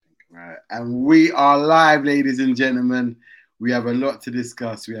Right. And we are live, ladies and gentlemen. We have a lot to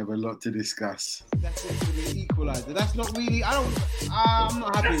discuss. That's it for the equalizer. That's not really. I'm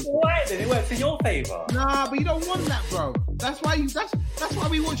not happy. That's alright then. It works in your favour. Nah, but you don't want that, bro. That's why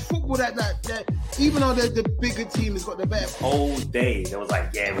we watch football. That even though the bigger team has got the better. Whole day, they was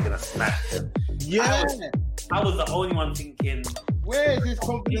like, yeah, we're gonna smash them. Yeah. I was the only one thinking, where is this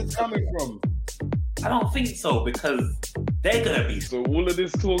confidence coming from? I don't think so, because they're gonna be. So all of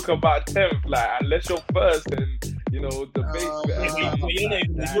this talk about 10th, like unless you're first, then the base.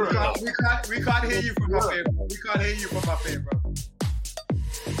 We can't hear you from up here. We can't hear you from up here, bro.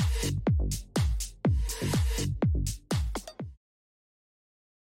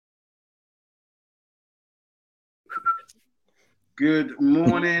 Good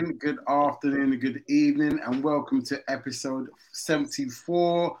morning, good afternoon, good evening, and welcome to episode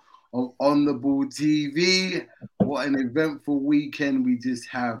 74 of On the Ball TV. What an eventful weekend we just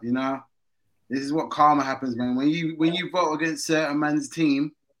have, you know. This is what karma happens, man. When you vote against certain man's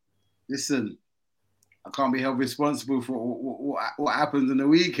team, listen, I can't be held responsible for what happens on the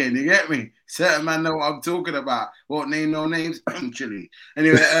weekend. You get me? Certain man know what I'm talking about. Won't name no names. Chili.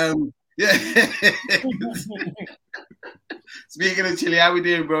 Anyway, yeah. Speaking of Chili, how we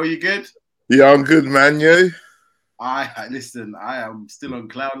doing, bro? You good? Yeah, I'm good, man. You? Listen, I am still on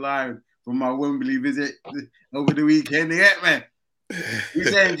cloud nine from my Wembley visit over the weekend. You get me? You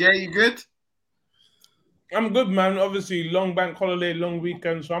saying, Jay, you good? I'm good, man. Obviously, long bank holiday, long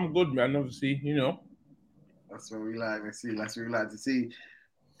weekend, so I'm good, man. Obviously, That's what we like to see. That's what we like to see.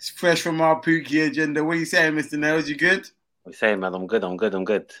 It's fresh from our Pookie agenda. What are you saying, Mr. Nails? You good? What you saying, man? I'm good.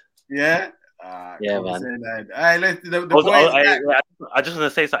 Yeah? Yeah, man. All right, let's I just want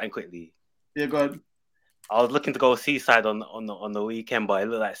to say something quickly. Yeah, go on. I was looking to go Seaside on the weekend, but it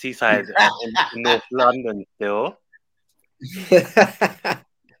looked like Seaside in North London still.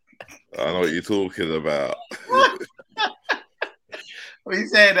 I know what you're talking about. What are you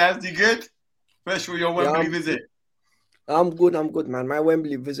saying, Abs? You good? Fresh for your Wembley visit? I'm good, man. My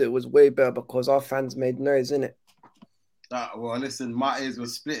Wembley visit was way better because our fans made noise, innit? Well, listen, my ears were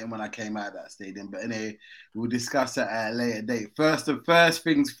splitting when I came out of that stadium. But anyway, we'll discuss that at a later date. First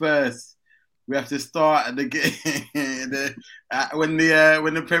things first. We have to start at the game when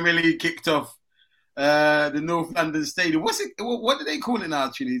the Premier League kicked off. The North London Stadium. What do they call it now?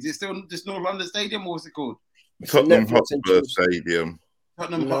 Actually, is it still just North London Stadium, or what's it called? Tottenham Hotspur Stadium.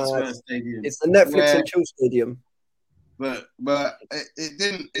 Tottenham Hotspur Stadium. It's the Netflix and Chill Stadium. But it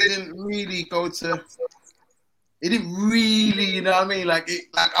didn't really go to. It didn't really, you know what I mean? Like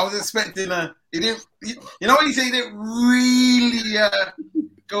I was expecting it didn't. You know what you say? It didn't really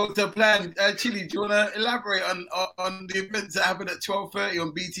go to plan. Chili, do you want to elaborate on the events that happened at 12:30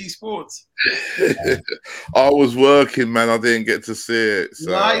 on BT Sports? I was working, man. I didn't get to see it.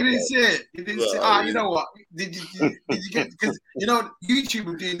 So. No, you didn't see it. You didn't see it. You know what? Did you get? Because YouTube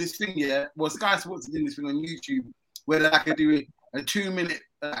were doing this thing, yeah. Well, Sky Sports are doing this thing on YouTube where I could do a 2 minute,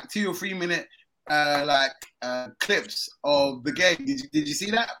 2 or 3 minute, clips of the game. Did you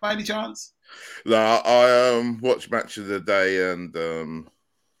see that by any chance? No, I watched Match of the Day and.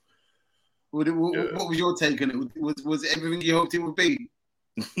 What was your take on it? Was it everything you hoped it would be?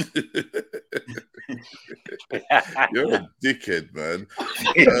 You're a dickhead, man.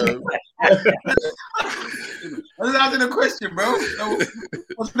 I was asking a question, bro.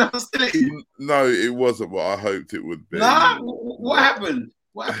 No, it wasn't what I hoped it would be. Nah, what happened?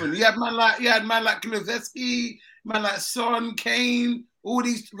 You had man like Kulusevski, man like Son, Kane, all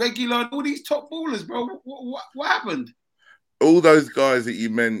these top ballers, bro. What happened? All those guys that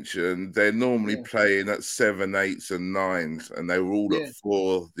you mentioned, they're normally playing at 7, 8s, and 9s, and they were all at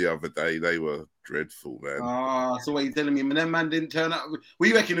 4 the other day. They were dreadful, man. So what are you telling me? Them man didn't turn up.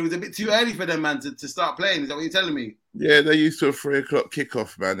 We reckon it was a bit too early for them man to start playing. Is that what you're telling me? Yeah, they're used to a 3 o'clock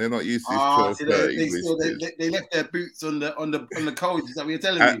kickoff, man. They're not used to 12:30. They left their boots on the cold. Is that what you're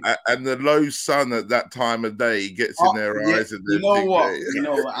telling me? And the low sun at that time of day gets in their eyes. And you know what?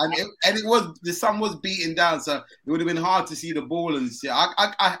 And it was the sun was beating down, so it would have been hard to see the ball and see. I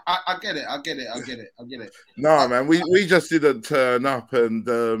get it. No, man, we just didn't turn up,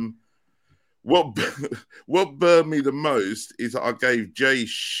 and what burned me the most is that I gave Jay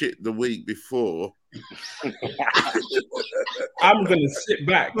shit the week before. I'm gonna sit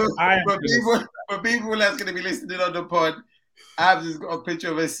back. For people that's gonna be listening on the pod, Abs has got a picture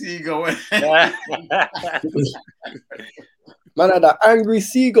of a seagull. Man, that angry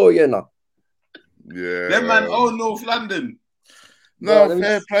seagull, you know. Yeah. Them man own North London. No,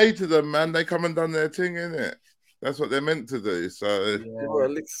 fair play to them, man. They come and done their thing, innit? That's what they're meant to do. So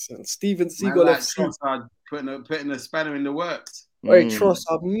listen, Steven Seagull like putting a spanner in the works. Hey, trust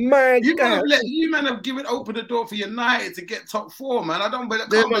a man. You man have given open the door for United to get top 4, man. I can't believe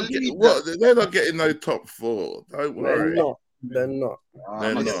that. They're not getting no top 4. Don't worry. They're not. They're not.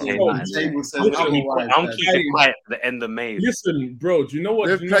 I'm keeping quiet at the end of May. Listen, bro, do you know what?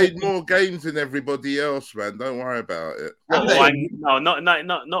 They've played more games than everybody else, man. Don't worry about it. No,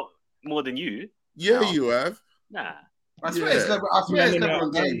 not more than you. Yeah, you have. Nah. I swear it's never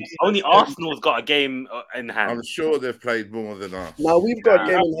on games. Only Arsenal's got a game in hand. I'm sure they've played more than us. Now we've got a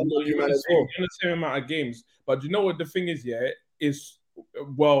game in hand you're as well. The same amount of games. But do you know what the thing is, is,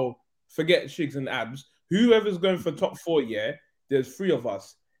 well, forget Shigs and Abs. Whoever's going for top 4, there's 3 of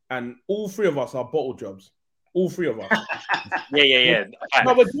us. And all 3 of us are bottle jobs. All 3 of us. Yeah.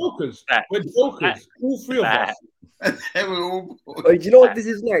 No, we're jokers. We're jokers. All 3 of us. Do you know what this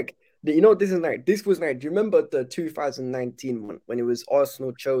is like? This was like, do you remember the 2019 one when it was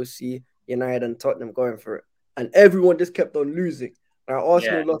Arsenal, Chelsea, United, and Tottenham going for it? And everyone just kept on losing.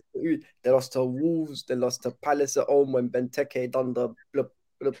 Arsenal lost they lost to Wolves, they lost to Palace at home when Benteke done the blub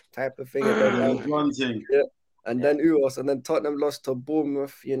type of thing. And then Uos, and then Tottenham lost to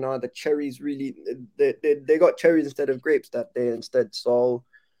Bournemouth. You know, the cherries really they got cherries instead of grapes that day instead. So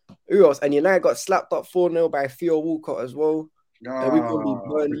Uos and United got slapped up 4-0 by Theo Walcott as well.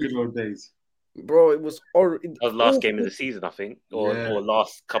 The good old days. Bro, it was that was last game of the season, I think, or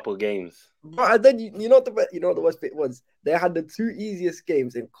last couple of games. But then you know the worst bit was they had the 2 easiest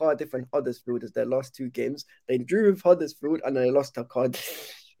games in Cardiff and Huddersfield as their last 2 games. They drew with Huddersfield and then they lost to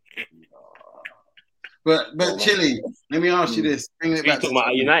Cardiff. But Chile, let me ask you this. Bring it back talking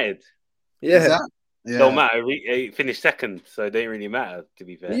about United. Yeah. Don't matter. He finished second, so it didn't really matter. To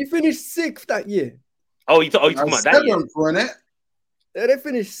be fair, you finished 6th that year. Oh, you talking about that year? Yeah, they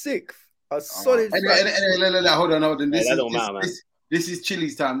finished 6th. A solid. Hold on. This is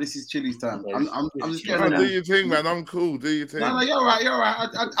Chile's time. I'm just getting. Do your thing, man. I'm cool. Do your thing. No, you're right.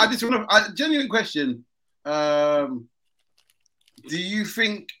 I just want a genuine question. Do you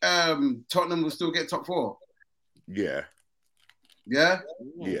think Tottenham will still get top 4? Yeah. Yeah.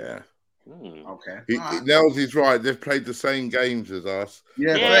 Yeah. Okay. Nels is right. They've played the same games as us.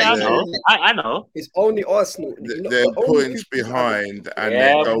 Yeah, I know. It's only Arsenal. They're points behind and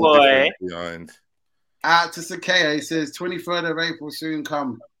they're goal difference behind. Out to Sakea, he says 23rd of April soon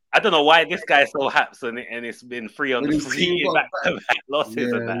come. I don't know why this guy's so haps and it's been 3 on 3 back-to-back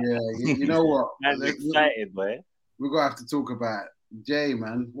losses and that. Yeah, you know what? I'm excited, boy. We're going to have to talk about Jay,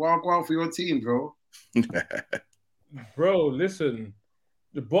 man. Walk out for your team, bro. Bro, listen.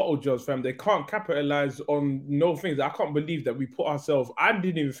 The bottle jobs, fam, they can't capitalize on no things. I can't believe that we put ourselves. I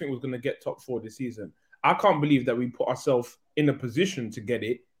didn't even think we was going to get top 4 this season. I can't believe that we put ourselves in a position to get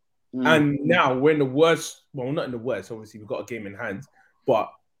it. And now we're in the worst. Well, not in the worst. Obviously, we've got a game in hand, but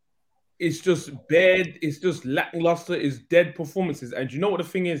it's just bad. It's just lackluster. It's dead performances. And you know what the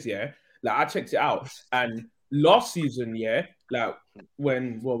thing is? Yeah, like I checked it out, and last season, like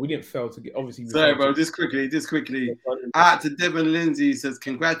we didn't fail to get. Obviously, sorry, bro. Just quickly. Out to Devin Lindsay says,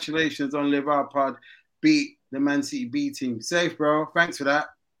 "Congratulations on Liverpool beat the Man City B team. Safe, bro. Thanks for that.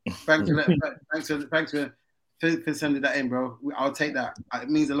 Thanks for sending that in, bro. I'll take that. It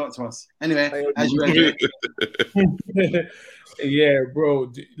means a lot to us. Anyway, as you yeah,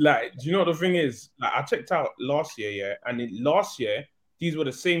 bro. Like, do you know what the thing is? Like, I checked out last year, and last year these were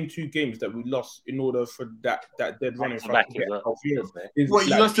the same 2 games that we lost in order for that dead running for us to get out of here. What,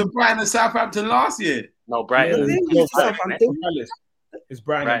 you lost to Brighton and Southampton last year? No, Brighton. It's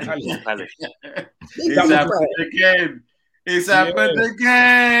Brighton and Palace. It's happened again. It's happened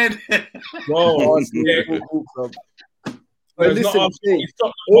again. Whoa. Listen, Jay,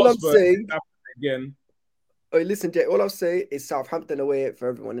 all I'm saying again. Listen, Jay, all I'm saying is Southampton away for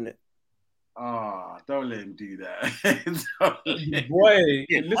everyone, innit? Oh, don't let him do that. Boy,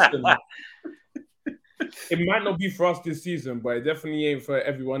 listen. It might not be for us this season, but it definitely ain't for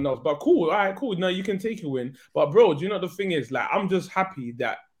everyone else. But cool, all right, cool. No, you can take a win. But bro, do you know the thing is? Like, I'm just happy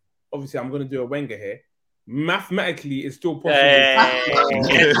that obviously I'm gonna do a Wenger here. Mathematically, it's still possible.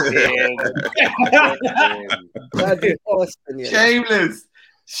 Shameless.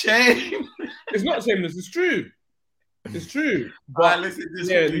 Shame. It's not shameless. It's true. It's true. But listen,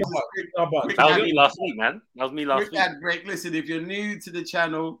 that was me last week, man. That was me last week. Break. Listen, if you're new to the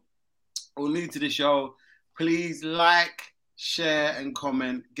channel or new to the show, please like, share, and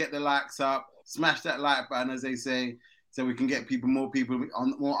comment. Get the likes up. Smash that like button, as they say, so we can get more people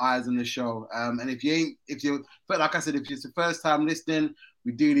on more eyes on the show. And but like I said, if it's the first time listening,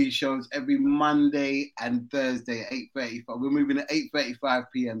 we do these shows every Monday and Thursday at 8:35. We're moving at 8:35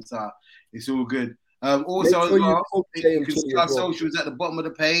 p.m. So it's all good. Also, as well, you can see our socials at the bottom of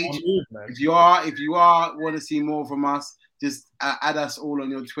the page. If you are want to see more from us, just add us all on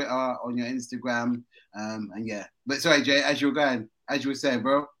your Twitter, on your Instagram, and yeah. But sorry, Jay, as you were saying,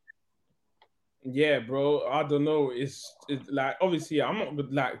 bro. Yeah, bro. I don't know. It's like obviously I'm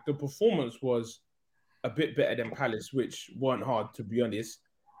not like the performance was a bit better than Palace, which weren't hard to be honest.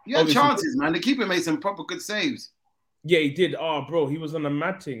 You had chances, man. The keeper made some proper good saves. Yeah, he did. Oh, bro, he was on a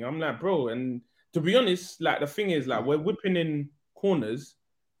mad thing. I'm like, bro, and to be honest, like the thing is, like we're whipping in corners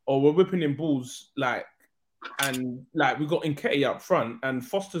or we're whipping in balls, like, and like we got Nketiah up front, and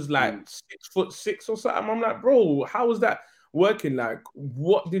Foster's like 6'6" or something. I'm like, bro, how is that working? Like,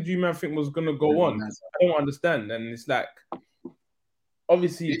 what did you man think was gonna go on? I don't understand. And it's like,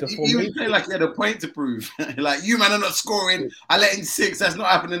 obviously, the formation. You play like you had a point to prove. Like, you man are not scoring. I let in 6. That's not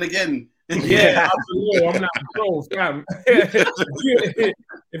happening again. Yeah, absolutely. I'm like, bro, fam.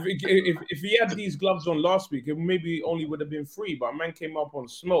 if he had these gloves on last week, it maybe only would have been 3. But man came up on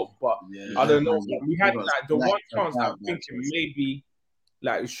smoke. But I don't know. We had like the one chance I'm thinking maybe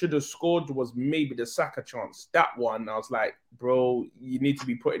like should have scored was maybe the Saka chance. That one, I was like, bro, you need to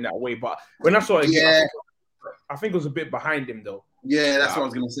be putting that away. But when I saw it again, I think it was a bit behind him though. Yeah, that's what I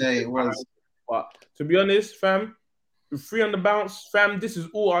was gonna say. It was. But to be honest, fam, 3 on the bounce, fam. This is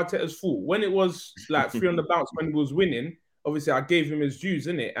all Arteta's fault. When it was like 3 on the bounce when he was winning, obviously I gave him his dues,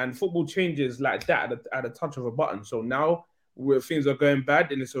 innit? And football changes like that at a touch of a button. So now where things are going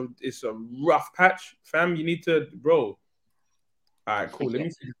bad and it's a rough patch, fam. You need to, bro. All right, cool. Let me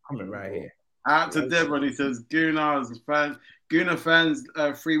see the comment right here. Out to Devon, he says Gooner fans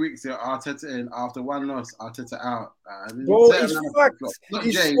 3 weeks ago, Arteta in after one loss, Arteta out. Bro, it's facts. Not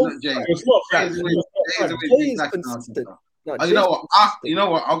Jay. It's not facts. You know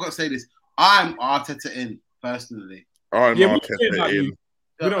what? I've got to say this. I'm Arteta in personally. I'm Arteta in.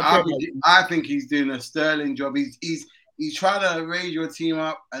 I think he's doing a sterling job. He's trying to raise your team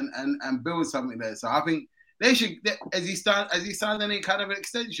up and build something there. So I think they should. Has he signed any kind of an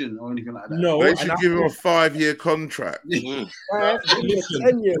extension or anything like that? No, they should give him a 5-year contract. Listen.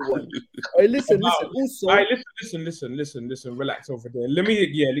 10-year one. Listen. Also, listen. Relax over there. Let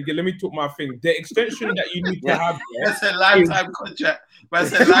me talk my thing. The extension that you need to have. That's a lifetime contract.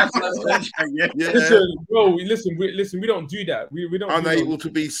 That's a lifetime contract. Yeah. Listen, bro. Listen. We don't do that. We don't. Unable to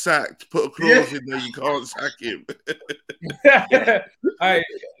be sacked. Put a clause in there. You can't sack him.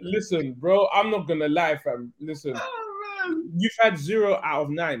 Listen, bro. I'm not gonna lie, fam. Listen, you've had 0 out of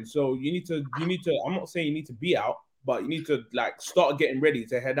 9, so you need to. I'm not saying you need to be out, but you need to like start getting ready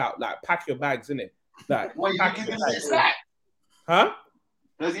to head out. Like pack your bags, innit? Like, what, you think he's gonna get sacked? Huh?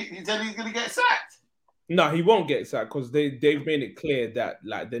 He said he's gonna get sacked. No, he won't get sacked because they've made it clear that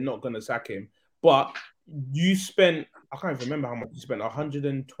like they're not gonna sack him. But you spent, I can't even remember how much you spent,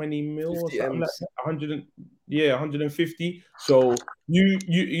 120 mil or something like that. 150. So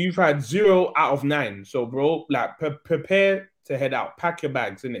you've had 0 out of 9. So bro, like prepare to head out. Pack your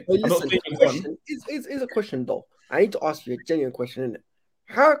bags, innit? It's a question though. I need to ask you a genuine question, innit?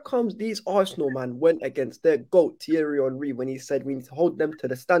 How comes these Arsenal man went against their GOAT Thierry Henry when he said we need to hold them to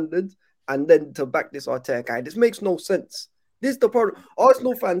the standards and then to back this Arteta guy? This makes no sense. This is the problem.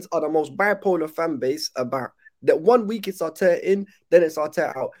 Arsenal fans are the most bipolar fan base about that. 1 week it's Arteta in, then it's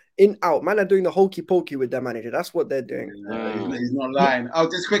Arteta out. In, out. Man are doing the hokey pokey with their manager. That's what they're doing. He's not lying. Oh,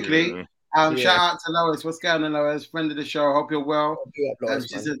 just quickly. Shout out to Lois. What's going on, Lois? Friend of the show. Hope you're well.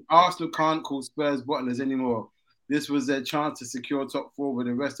 She said Arsenal can't call Spurs bottlers anymore. This was their chance to secure top 4 with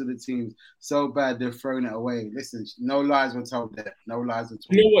the rest of the teams. So bad they've thrown it away. Listen, no lies were told there. No lies at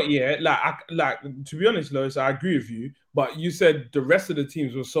all. You know what? Yeah, like to be honest, Lois, I agree with you. But you said the rest of the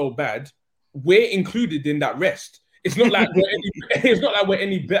teams were so bad. We're included in that rest. It's not like we're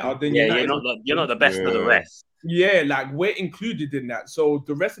any better than United. You're not the best of the rest. Yeah, like we're included in that. So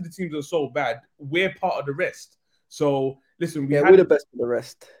the rest of the teams are so bad. We're part of the rest. So listen, we're the best of the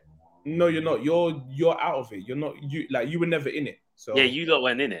rest. No, you're not. You're out of it. You're not. You were never in it. So yeah, you lot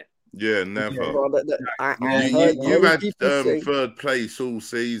weren't in it. Yeah, never. You've had third place all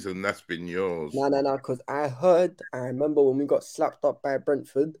season. That's been yours. No. Because I remember when we got slapped up by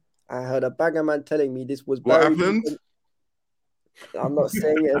Brentford. I heard a bagger man telling me this was. What happened? I'm not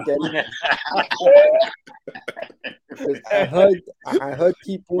saying it again. I heard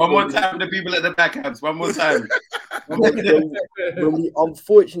people. One more time, the people at the backhands. One more time. When we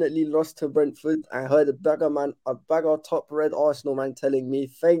unfortunately lost to Brentford, I heard a bagger top red Arsenal man telling me,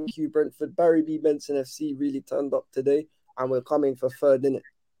 "Thank you, Brentford. Barry B. Benson FC really turned up today, and we're coming for third, innit?"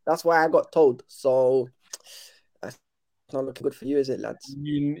 That's why I got told. So that's not looking good for you, is it, lads?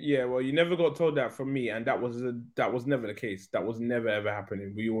 Well, you never got told that from me, and that was never the case. That was never ever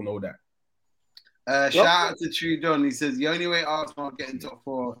happening. We all know that. Shout out to Trudon. He says the only way Arsenal get in top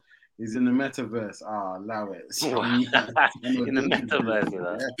 4 He's in the metaverse. Allow it. In the metaverse, you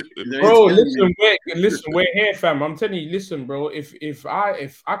know. Bro, listen, we're here, fam. I'm telling you, listen, bro. If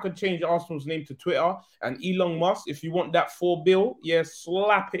I could change Arsenal's name to Twitter and Elon Musk, if you want that $4 billion, yeah,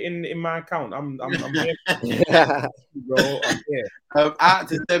 slap it in my account. I'm here, bro. I'm here. Out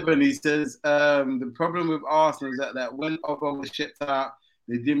to Devon, he says the problem with Arsenal is that when Ogba was shipped out,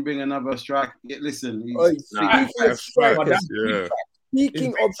 they didn't bring another striker. Listen,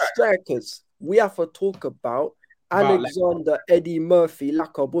 Speaking of strikers, we have to talk about Alexander Eddie Murphy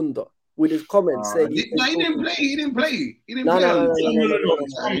Lakabunda with his comments saying he didn't play. No.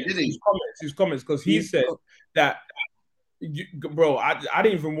 His comments, because he said that, bro, I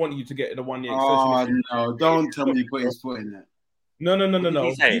didn't even want you to get the 1 year. No, don't tell me you put his foot in there. No.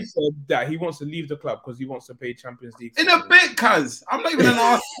 He said that he wants to leave the club because he wants to play Champions League. In a bit, cuz. I'm not even an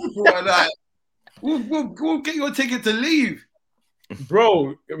Arsenal for that. We'll get your ticket to leave.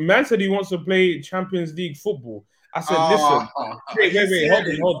 Bro, man said he wants to play Champions League football. I said, listen.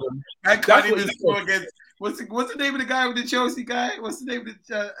 Wait, hold on. I can't even score against. What's the name of the guy with the Chelsea guy? What's the name of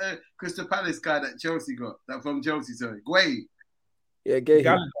the Crystal Palace guy that Chelsea got? That from Chelsea, sorry. Guay. Yeah, Gay.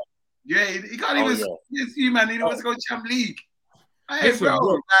 Yeah, he can't even score against you, man. He wants to go Champions League. Hey, bro.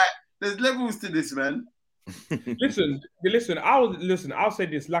 There's levels to this, man. Listen. I'll say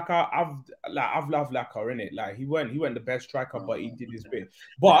this. I've loved Laka, innit? Like he weren't the best striker, but he did his bit.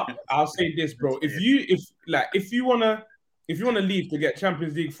 But I'll say this, bro. If you wanna leave to get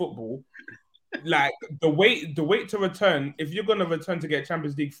Champions League football, like the wait to return. If you're gonna return to get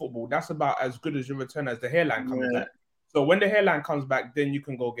Champions League football, that's about as good as your return as the hairline comes back. So when the hairline comes back, then you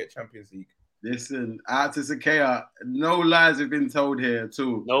can go get Champions League. Listen, out to Sakea, no lies have been told here at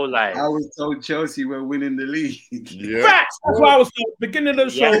all. No lies. I was told Chelsea were winning the league. Yeah. Facts. That's what I was told. Beginning of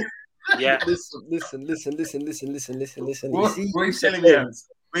the show. Yeah. Listen. What are you telling me? What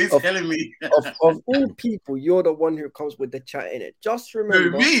are you telling me? Of all people, you're the one who comes with the chat in it. Just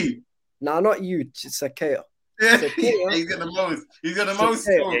remember. Who, me? Nah, not you, Sakea. He's got the most. He's got the most.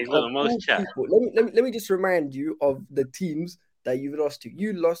 He's got the most chat. Let me just remind you of the teams that you've lost to.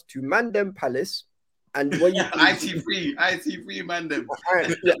 You lost to Mandem Palace, and what you IT3 Mandem.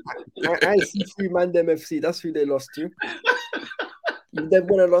 IT3 Mandem FC. That's who they lost to. You then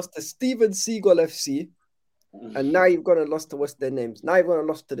gonna lost to Steven Seagull FC, and now you've gonna lost to what's their names? Now you've gonna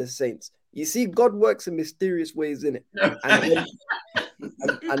lost to the Saints. You see, God works in mysterious ways, innit?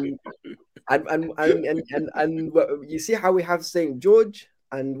 And you see how we have St. George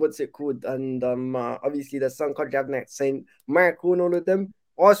and what's it called? And obviously the Sun Country have next Saint Michael and all of them.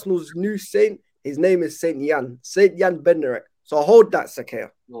 Arsenal's new saint, his name is Saint Jan Bednarek. So hold that,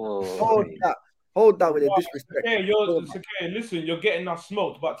 Sakea. Hold that with the disrespect. Sakea, listen, you're getting us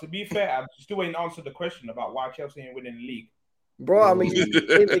smoked. But to be fair, I still ain't answered the question about why Chelsea ain't winning the league. Bro, I mean,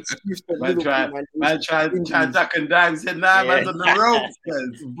 same excuse for Liverpool. Man tried duck and dive. Said, nah, man's on the ropes.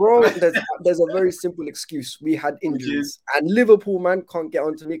 Bro, there's a very simple excuse. We had injuries. And Liverpool, man, can't get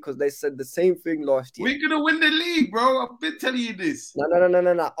onto me because they said the same thing last year. We're going to win the league, bro. I've been telling you this.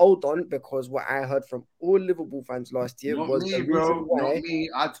 No. Hold on, because what I heard from all Liverpool fans last year was me, bro. Not me.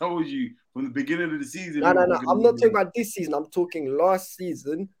 I told you from the beginning of the season. No. I'm not talking about this season. I'm talking last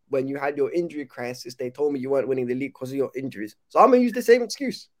season when you had your injury crisis. They told me you weren't winning the league because of your injuries. So I'm going to use the same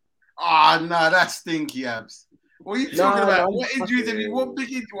excuse. No, that's stinky, Abs. What are you talking about? What injuries have you? What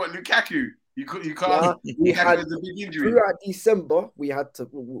big injury? What, Lukaku? You can't. We had a big injury. Throughout December, we had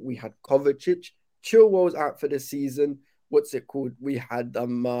Kovacic. Chilwell's out for the season. What's it called? We had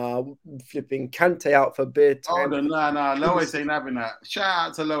flipping Kante out for a bit. Oh no, Lois ain't having that. Shout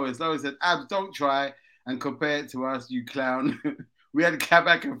out to Lois. Lois said, "Abs, don't try and compare it to us, you clown." We had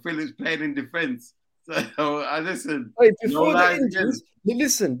Kabak and Phillips playing in defense. So I listen. Wait, before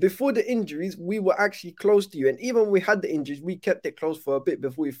the injuries, we were actually close to you, and even when we had the injuries, we kept it close for a bit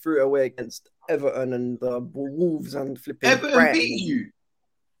before we threw it away against Everton and the Wolves and flipping. Everton beat you.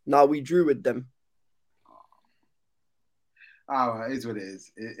 No, we drew with them. Oh, it is what it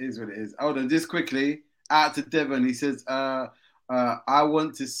is. It is what it is. Hold on, just quickly. Out to Devon, he says, I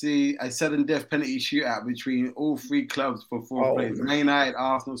want to see a sudden death penalty shootout between all three clubs for fourth place. Man United,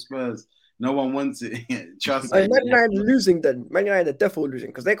 Arsenal, Spurs. No one wants it. Trust me. Man United losing then. Man United are definitely losing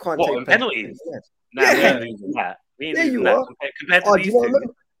because they can't take penalties. There you are.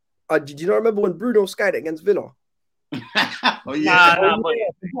 Did you not remember when Bruno skied it against Villa? Oh yeah, I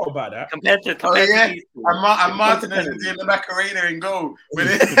forgot about that. Compared to and Martinez was doing the Macarena in goal, but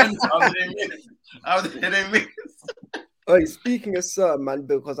I didn't miss. Oh, speaking of Sir, man,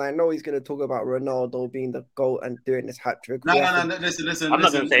 because I know he's going to talk about Ronaldo being the GOAT and doing this hat trick. No. Listen. I'm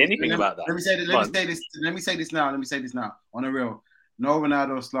not going to say anything about that. Let me say this now. On a real, No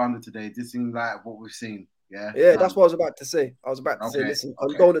Ronaldo slander today. This seems like what we've seen. Yeah. Yeah, that's what I was about to say. I was about to say, listen,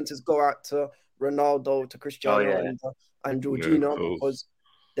 okay. condolences go out to Ronaldo, to Cristiano, and Georgina, because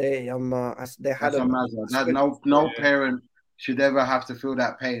they had no parent should ever have to feel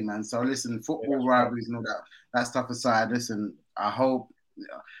that pain, man. So listen, football rivalries and all that stuff aside, listen, I hope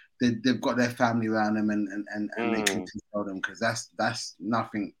they've got their family around them and they can control them, because that's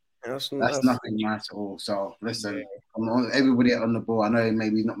nothing. That's nothing nice at all. So listen, everybody on the ball, I know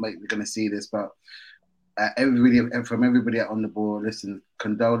maybe not going to see this, but everybody on the ball, listen,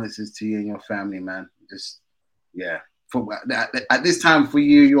 condolences to you and your family, man. Just at this time for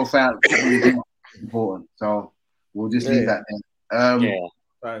you, your family is important. So we'll just leave that there.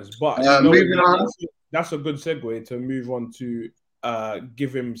 But moving on, that's a good segue to move on to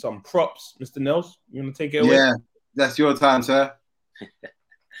give him some props. Mr. Nels, you want to take it away? Yeah, that's your time, sir.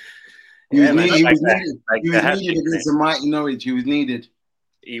 He was needed against the mighty Norwich. He was needed.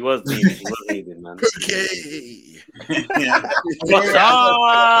 He was needed, man. Okay. What's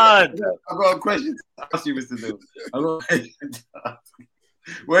on? I've got a question to ask you, Mr. Nils.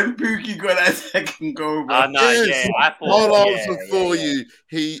 When Pookie got that second goal, bro. I thought. I'll answer for you.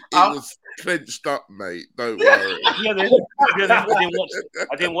 It was clenched up, mate. Don't worry. I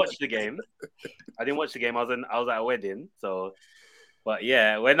didn't watch the game. I was at a wedding, so. But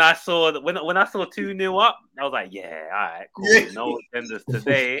yeah, when I saw 2-0 up, I was like, yeah, all right, cool. No defenders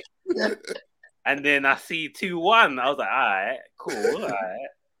today. And then I see 2-1. I was like, all right, cool, all right.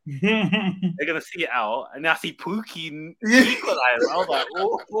 They're gonna see it out, and then I see Pookie equalize. I was like,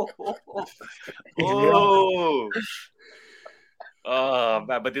 oh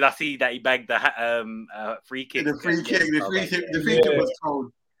man! But did I see that he bagged the free kick? The free kick was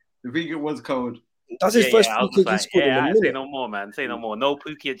cold. The free kick was cold. That's his first free kick he scored in a minute. Say no more, man. Say no more. No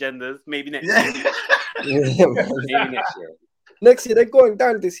Pookie agendas. Maybe next year. Maybe next year. Next year, they're going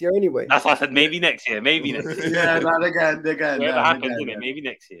down this year anyway. That's why I said maybe next year. Yeah, no, they're going. Whatever happens, maybe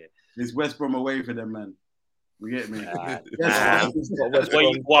next year. It's West Brom away for them, man. You get me?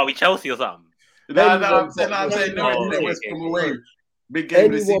 What, are we Chelsea or something? No, I'm saying West Brom away. Big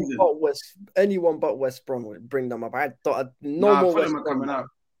game of the season. Anyone but West Brom would bring them up. I thought more West Brom coming up.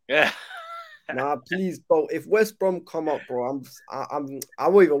 Yeah. Nah, please, bro. If West Brom come up, bro, I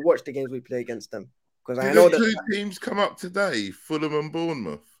won't even watch the games we play against them. Because I know that 2 teams come up today, Fulham and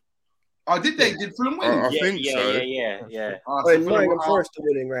Bournemouth. Oh, did they? Did Fulham win? I think so. Yeah. Nottingham Forest are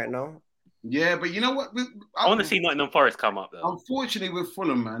winning right now. Yeah, but you know what? I want to see Nottingham Forest come up, though. Unfortunately, with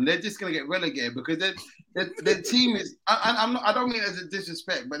Fulham, man, they're just going to get relegated because their team is. I don't mean it as a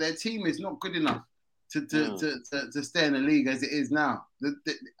disrespect, but their team is not good enough to stay in the league as it is now.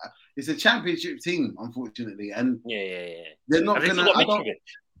 It's a championship team, unfortunately, and they're not going to.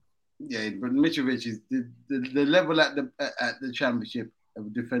 Yeah, but Mitrovic is the level at the championship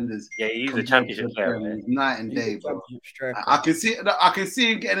of defenders. Yeah, he's a championship player. Man. Night and day, bro. I can see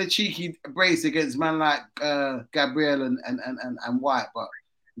him getting a cheeky brace against man like Gabriel and White, but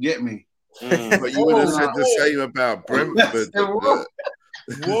you get me. But you would have said the same about Brentford.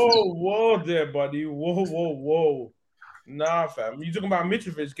 Whoa there, buddy. Whoa. Nah, fam. You talking about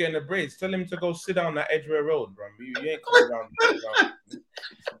Mitrovic getting a brace? Tell him to go sit down at Edgware Road, bro. You ain't coming around.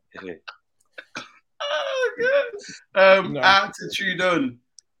 Oh, good. Attitude on.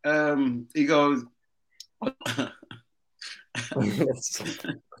 He goes.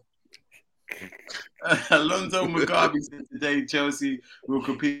 Alonso Mugabe said today Chelsea will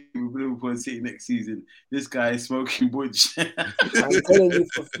compete with Liverpool City next season. This guy is smoking budge. I'm telling you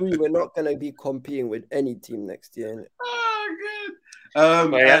for free, we're not going to be competing with any team next year. Innit? Oh,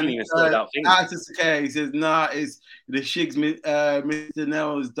 good. Out to Sakay, he says, nah, it's the Shigs Mr.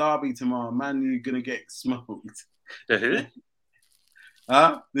 Nels derby tomorrow. Man, you're going to get smoked. The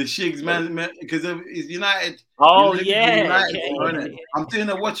Shigs, man, because it's United. Oh, United, I'm doing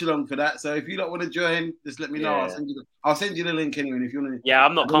a watch along for that. So if you don't want to join, just let me know. I'll send you the link anyway. If you want to. Yeah,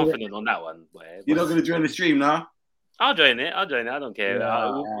 I'm not confident on that one. You're not going to join the stream now? I'll join it. I don't care.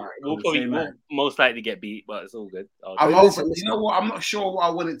 We'll most likely get beat, but it's all good. I'm hoping. You know what? I'm not sure what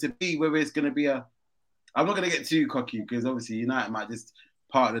I want it to be. Whether it's going to be I'm not going to get too cocky because obviously United might just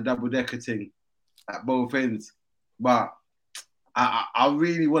part of the double-decker thing at both ends. But I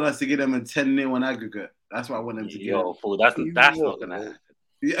really want us to give them a 10-0 on aggregate. That's what I want them to do. Fool, that's not going to happen.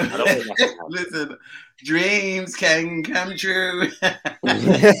 Yeah. Listen, dreams can come true. What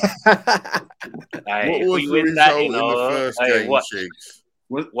was the result in the first game, Shigs?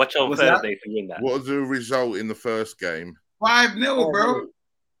 Watch on Thursday to win that. What was the result in the first game? 5-0, bro.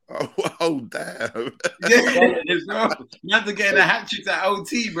 Oh, damn. Yeah, bro. You have to get a hat trick at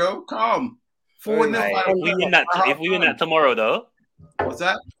OT, bro. Calm. 4-0. If we win that tomorrow, though, What's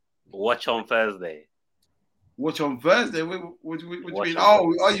that? Watch on Thursday. Watch on Thursday. What do you mean?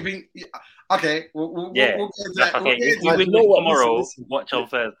 You mean? Okay. We'll get into that. Okay. If we win tomorrow, watch on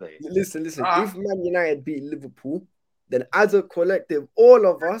Thursday. Listen. If Man United beat Liverpool, then as a collective, all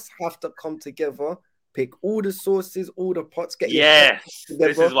of us have to come together, pick all the sauces, all the pots, get together.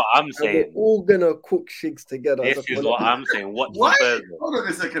 This is what I'm saying. We're all gonna cook shigs together. This is what I'm saying. Watch on Thursday. Hold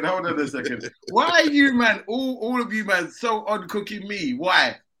on a second. Why are you, man? All of you, man, so on cooking me?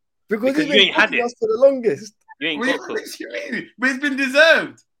 Why? Because you ain't had it for the longest. You ain't got what you mean? But it's been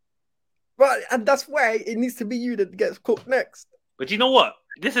deserved. And that's why it needs to be you that gets cooked next. But you know what?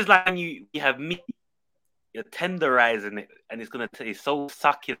 This is like you have meat. You're tenderizing it, and it's gonna taste so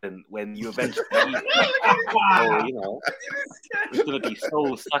succulent when you eventually eat it. It's gonna be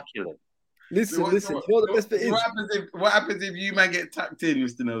so succulent. Listen. You know the best bit is what happens if you man get tucked in,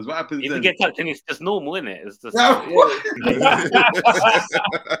 Mr. Nose? What happens if then? you get tucked in? It's just normal, isn't it? It's just.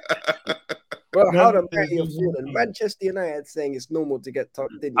 Bro, how the man you're feeling? Manchester United saying it's normal to get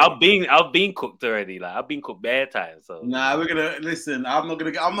tucked in. I've been cooked already. Like I've been cooked bare times. So nah, we're gonna listen. I'm not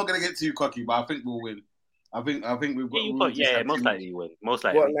gonna get too cocky, but I think we'll win. I think we've got. Most likely you win. Most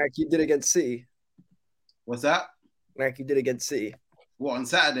likely. What, like you did against City? What's that? Like you did against City. What, on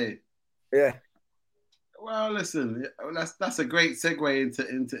Saturday? Yeah. Well, listen, that's a great segue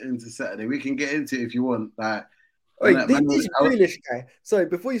into Saturday. We can get into it if you want. Like, this Grealish guy. Sorry,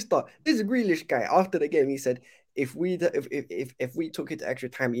 before you start, this Grealish guy after the game, he said, if we took it to extra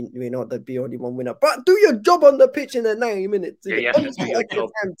time, we know there'd be only one winner. But do your job on the pitch in the 90 minutes. Yeah, That's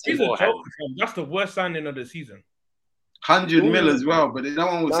the worst signing of the season. 100 mil as well, but no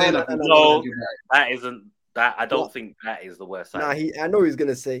one will say that. No, that isn't. That I don't think that is the worst signing. I know he's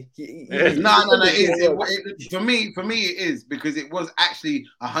gonna say. No. For me, it is because it was actually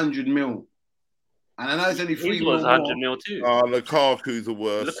 100 mil. And I know it's only 3 was 100 mil too. Oh, Lukaku's the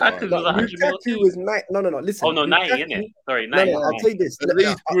worst. Lukaku was 100 mil too. Was no. Listen. Oh no, 90, isn't it? Sorry, 90. No, I'll tell you this. At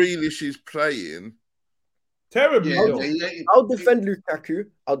least Grealish is playing. Terribly. I'll defend Lukaku.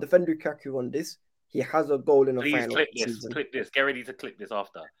 On this. He has a goal in a final. Clip this. Get ready to clip this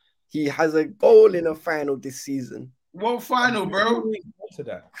after. He has a goal in a final this season. What final, bro?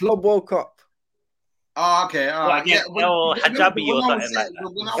 Club World Cup. Oh, okay. All right. Hajabi or something like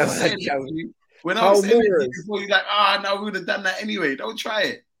that. When I was saying it before, you're like, no, we would have done that anyway. Don't try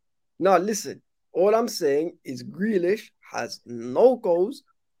it. No, listen. All I'm saying is Grealish has no goals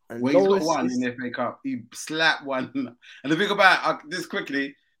and he's got one in the FA Cup. He slapped one. And the thing about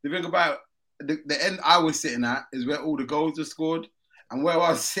the end I was sitting at is where all the goals are scored. And where I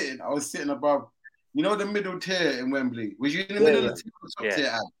was sitting above, you know, the middle tier in Wembley. Was you in the middle of the top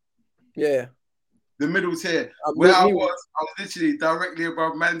tier? Yeah. The middle tier. Where I was literally directly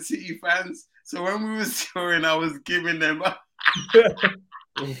above Man City fans. So when we were scoring, I was giving them up. That's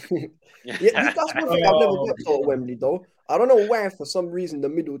one thing I've never got to Wembley, though. I don't know why, for some reason, the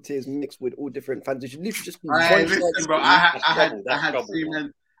middle tier is mixed with all different fans. It should literally just be listen, bro. I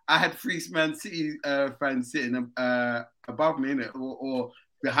had 3 Man City fans sitting above me, innit, or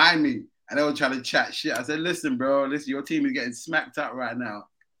behind me, and they were trying to chat shit. I said, listen, your team is getting smacked up right now.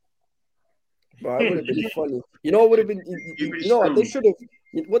 Bro, it would have been funny. You know what would have been? You know what they should have?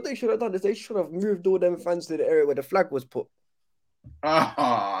 What they should have done is they should have moved all them fans to the area where the flag was put.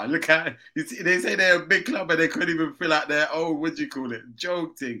 Oh, look at it. They say they're a big club and they couldn't even fill out their what do you call it?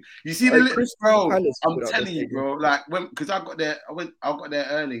 Joke thing. You see bro, I'm telling you, bro, like because I got there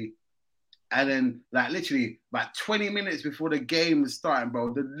early, and then like literally about 20 minutes before the game was starting,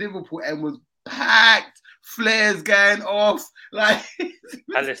 bro, the Liverpool end was packed, flares going off. Like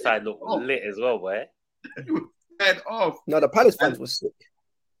Palace side looked lit as well, boy. Head off. No, the Palace fans were sick.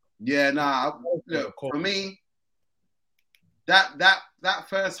 Yeah, look, for me, that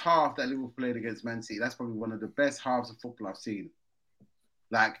first half that Liverpool played against Man City, that's probably one of the best halves of football I've seen.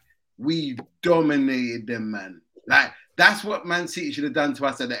 Like, we dominated them, man. Like, that's what Man City should have done to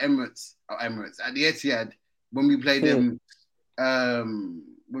us at the Emirates, at the Etihad, when we played them,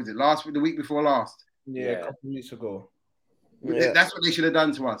 what was it, the week before last? Yeah, a couple of weeks ago. Yeah. That's what they should have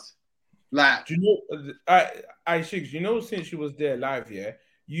done to us. Like, do you know, Shigs, you know, since you was there live,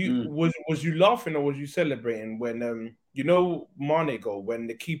 was you laughing or was you celebrating when you know Mane goal when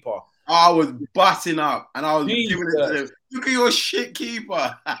the keeper? I was busting up and I was giving it to them. Look at your shit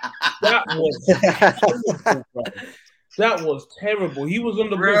keeper. That was terrible. He was on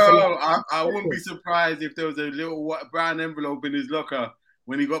the ball. I wouldn't be surprised if there was a little brown envelope in his locker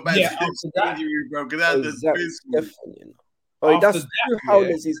when he got back to the changing room, bro. Because that's the that's 2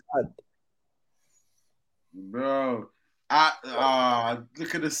 howlers he's had. Bro,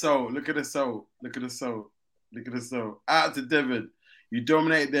 look at the soul. Out to Devon. You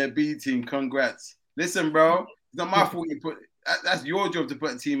dominated their B team. Congrats. Listen, bro, it's not my fault you put. That's your job to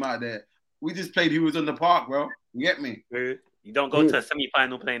put a team out there. We just played who was on the park, bro. You get me? You don't go to a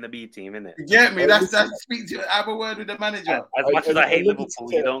semi-final playing the B team, innit? You get me? That's speak to have a word with the manager. As much as I hate Liverpool,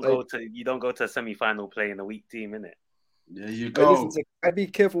 you don't go to a semi-final playing a weak team, innit? There you go. I'd be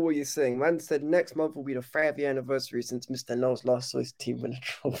careful what you're saying. Man said next month will be the 5-year anniversary since Mr. Knowles last saw his team win a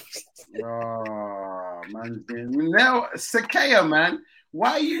trophy. Oh, man. Now, Sakaya, man.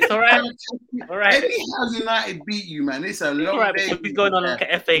 Why are you? All right. Anyhow United beat you, man. It's a long day. He's going on like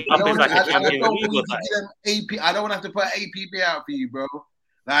FA Cup. It's like a Champions League. I don't want to have to put APB out for you, bro.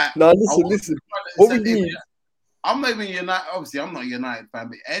 Like, no, listen. What we need. I'm not even United. Obviously, I'm not a United fan,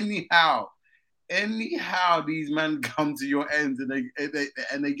 but anyhow, these men come to your ends and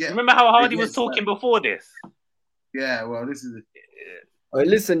they get. Remember how hard he was talking before this? Yeah, well, this is.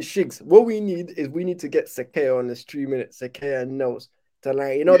 Listen, Shigs. What we need to get Sakaya on the stream, minute. Sakaya knows to the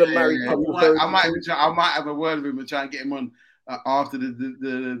married couple. I might have a word with him and try and get him on after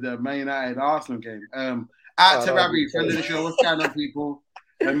the Man United Arsenal game. Out to Ravi, friend of the show. What's going on, people?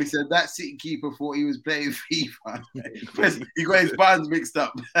 And he said that City keeper thought he was playing FIFA. He got his buttons mixed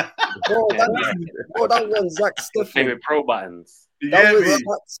up. That was Zach Stefflon. Favorite pro buttons. That was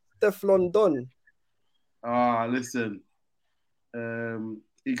Zach Stefflon Don. Listen.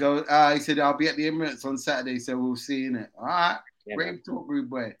 He goes. He said I'll be at the Emirates on Saturday, so we'll see in it. All right. Yeah, brave talk, rude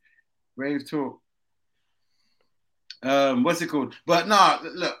boy. Brave talk. What's it called? But no,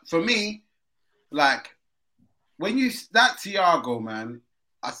 look, for me, like when that Thiago, man.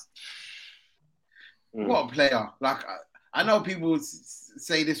 What a player! Like I know people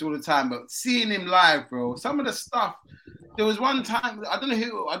say this all the time, but seeing him live, bro, some of the stuff. There was one time I don't know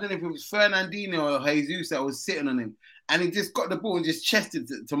if it was Fernandinho or Jesus that was sitting on him, and he just got the ball and just chested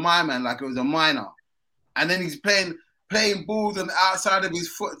to my man like it was a minor, and then he's playing balls on the outside of his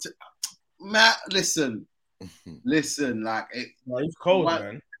foot. Matt, listen, like it. No, he's cold,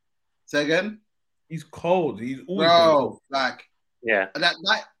 man. Say again. He's cold. He's always cold. Like. Yeah,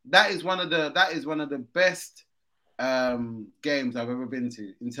 that is one of the best games I've ever been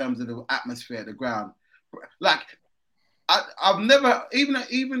to in terms of the atmosphere at the ground. Like I've never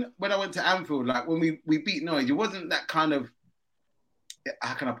even when I went to Anfield, like when we beat Norwich, it wasn't that kind of,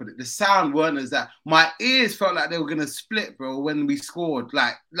 how can I put it? The sound weren't as that. My ears felt like they were gonna split, bro, when we scored.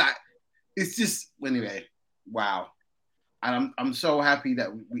 Like it's just anyway. Wow, and I'm so happy that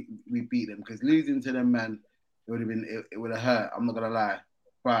we beat them, because losing to them, man. It would have hurt. I'm not gonna lie,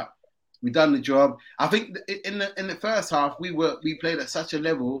 but we done the job. I think in the first half we played at such a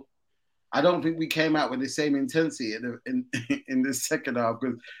level. I don't think we came out with the same intensity in the second half,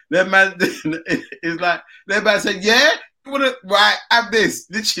 because their man is like their man said, "Yeah, right, have this."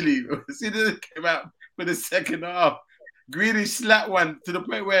 Literally, see, they came out for the second half. Grealish slapped one to the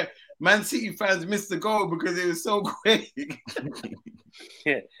point where Man City fans missed the goal because it was so quick.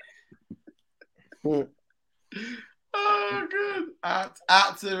 Yeah. Oh, good.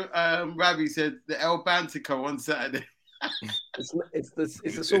 Out to Ravi said the El Bantico on Saturday.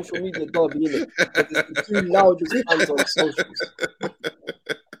 It's a social media derby, isn't it? It's the two loudest fans on socials.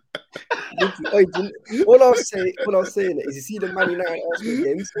 All I'll say is, you see the Man United Arsenal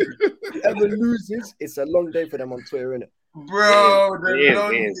games, whoever loses, it's a long day for them on Twitter, innit? Bro,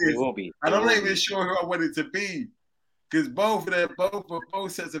 it will be. And I'm not even sure who I want it to be, because both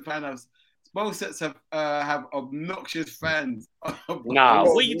sets of fans. Both sets have obnoxious fans. Nah,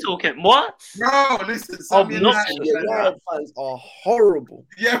 what are you talking? What? No, listen. Some United fans are horrible.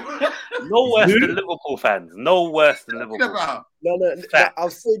 Yeah. No worse than Liverpool fans. No worse than Liverpool. No. I'll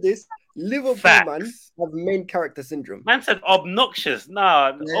say this. Liverpool man have main character syndrome. Man said obnoxious. Nah,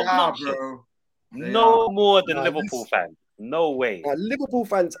 obnoxious. Bro. No more than Liverpool fans. No way. Liverpool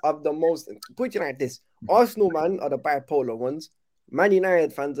fans are the most. Put it like this: Arsenal man are the bipolar ones. Man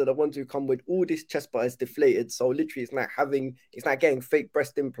United fans are the ones who come with all this chest butters deflated. So literally, it's like getting fake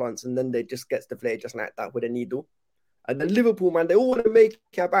breast implants, and then they just gets deflated just like that with a needle. And the Liverpool man, they all want to make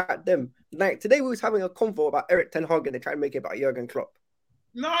it about them. Like today, we was having a convo about Eric Ten Hag, and they try to make it about Jurgen Klopp.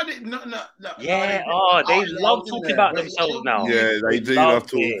 No. Yeah. They love talking about themselves now. Yeah, they do love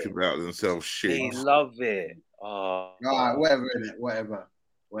talking about themselves. Shit. They love it. Oh. Alright, whatever, innit?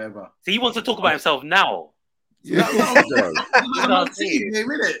 Whatever. So he wants to talk about himself now. Yeah, no,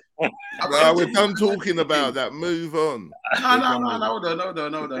 we're done talking about that. Move on. No, hold on.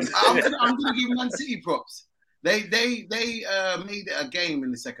 I'm gonna give Man City props. They made it a game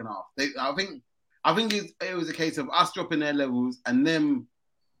in the second half. I think it was a case of us dropping their levels and them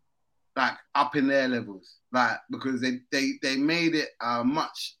like upping their levels, like because they made it a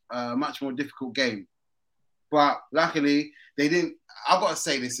much more difficult game. But luckily they didn't. I've got to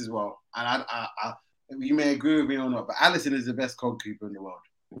say this as well, and you may agree with me or not, but Alisson is the best goalkeeper in the world.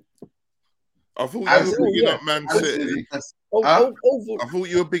 I thought you were bigging up Man City. I thought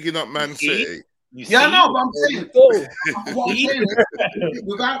you were bigging up Man City. Yeah, I know, but I'm saying, what I'm saying is,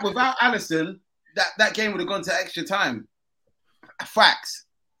 without Alisson, that game would have gone to extra time. Facts.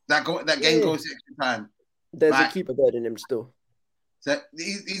 That game goes to extra time. There's a keeper better than him still. So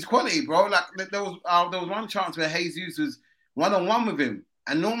he's quality, bro. Like there was one chance where Jesus was 1-on-1 with him,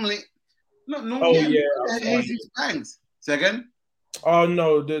 and normally, Jesus bangs. Second. Oh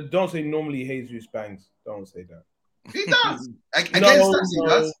no! Don't say normally Jesus bangs. Don't say that. He does. Against us, he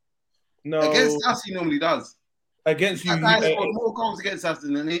does. No. Against us, he normally does. Against you, he scored more goals against us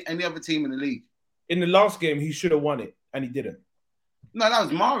than any other team in the league. In the last game, he should have won it, and he didn't. No, that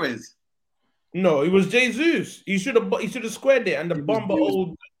was Mahrez. No, it was Jesus. He should have squared it, and the bomber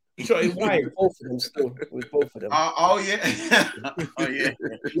old shot it wide. Both of them still. It was both of them. Oh yeah. Oh yeah.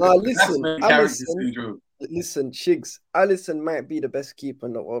 No, listen, Shigs. Alisson might be the best keeper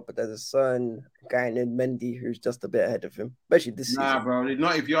in the world, but there's a certain guy named Mendy who's just a bit ahead of him, especially this season. Nah, bro.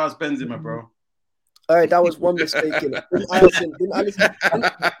 Not if you ask Benzema, bro. All right, that was one mistake in it. Didn't Alisson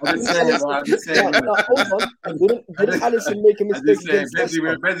make a mistake?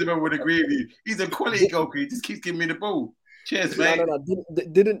 Benzema would agree with you. He's a quality goalkeeper. He just keeps giving me the ball. Cheers, mate. No.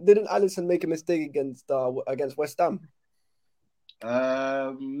 Didn't Alisson make a mistake against West Ham?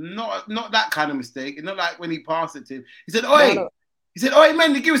 Not that kind of mistake. It's not like when he passed it to him. He said, "Oi!" No. He said, "Oi,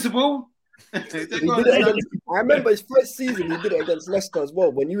 man, give us the ball." I remember his first season. He did it against Leicester as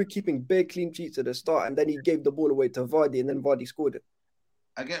well. When you were keeping bare clean sheets at the start, and then he gave the ball away to Vardy, and then Vardy scored it.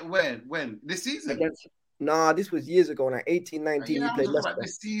 When this season? This was years ago. Like 18, 19, he played Leicester.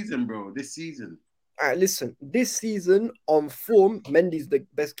 This season, bro. This season. All right, listen. This season, on form, Mendy's the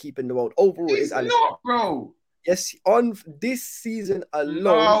best keeper in the world. Overall, he's not, bro. Yes, on this season alone.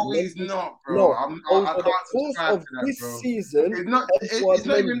 No, he's not, bro. No, I can't subscribe to that, this bro. Season,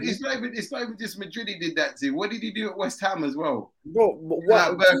 it's not even just Madrid he did that to. What did he do at West Ham as well? Bro,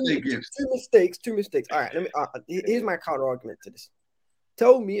 what? Birthday gifts. Two mistakes. All right, here's my counter argument to this.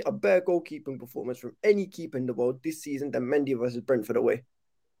 Tell me a better goalkeeping performance from any keeper in the world this season than Mendy versus Brentford away.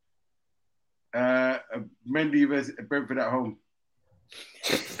 Mendy versus Brentford at home.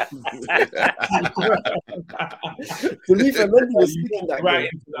 To be fair, Mendy was speaking that right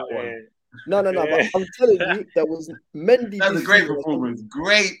game. into that one. No, but I'm telling you, there was Mendy. That's a great performance.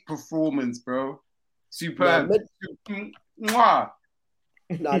 Great performance, bro. Superb. Listen,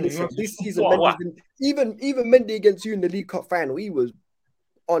 this season, even Mendy against you in the League Cup final, he was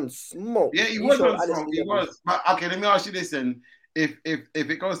on smoke. Yeah, he was on smoke. He was. But okay, let me ask you this then. If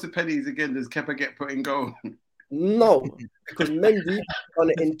it goes to penalties again, does Kepa get put in goal? No, because Mendy done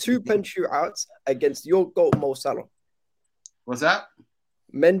it in 2 pen shootouts against your GOAT Mo Salah. What's that?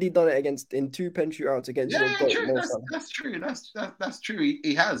 Mendy done it in 2 pen shootouts against your GOAT Mo Salah. That's true. That's true.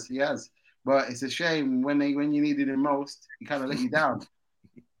 He has. But it's a shame when you needed him most, he kind of let you down.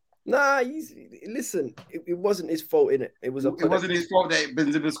 Nah, listen. It wasn't his fault, innit? It wasn't his fault that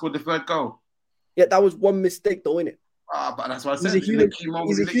Benzema scored the 3rd goal. Yeah, that was one mistake, though, innit? But that's what I said.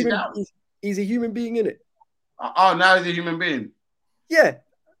 He's a human being, innit? Oh, now he's a human being. Yeah,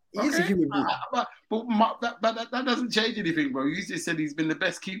 he is a human being. But that doesn't change anything, bro. You just said he's been the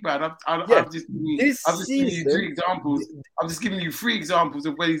best keeper, and I've just given you 3 examples. I'm just giving you 3 examples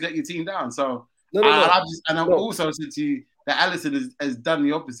of where he's let your team down. So I've also said to you that Alisson has done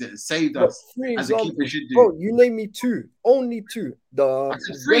the opposite, and saved us as a keeper should do. Bro, you name me 2, only 2.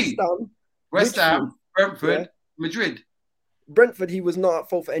 West Ham, Brentford, Madrid. Brentford, he was not at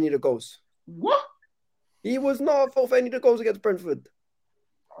fault for any of the goals. What? He was not at fault for any of the goals against Brentford.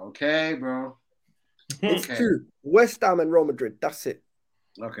 Okay, bro. It's 2. West Ham and Real Madrid. That's it.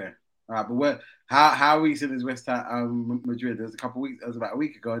 Okay. All right, but how recent is West Ham Madrid? It was about a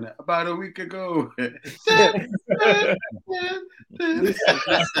week ago. Isn't it? About a week ago.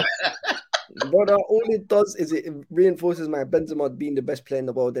 Brother, all it does is it reinforces my Benzema being the best player in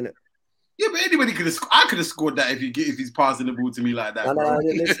the world, innit? Yeah, but anybody could have. I could have scored that if he's passing the ball to me like that.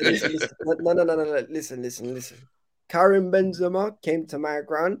 Listen. Karim Benzema came to my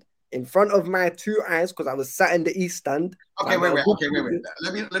ground in front of my 2 eyes because I was sat in the East Stand. Okay, wait.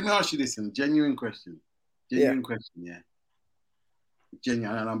 Let me ask you this: genuine question. Genuine,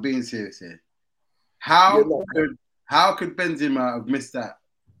 and I'm being serious here. How could Benzema have missed that?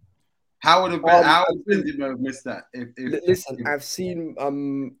 How would Benzema have missed that? I've seen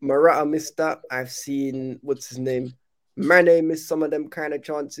Morata miss that. I've seen what's his name, Mane miss some of them kind of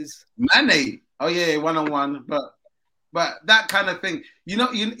chances. Mane, oh yeah, 1-on-1, but that kind of thing. You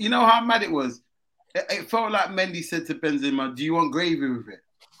know how mad it was. It felt like Mendy said to Benzema, "Do you want gravy with it?"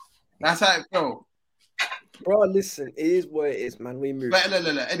 That's how it felt. Bro, listen, it is what it is, man. We move. But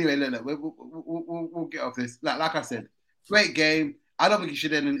look. Anyway, we'll get off this. Like I said, great game. I don't think it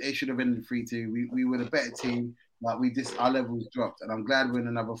should have ended 3-2. We were the better team, but our levels dropped, and I'm glad we're in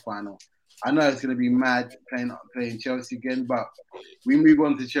another final. I know it's gonna be mad playing Chelsea again, but we move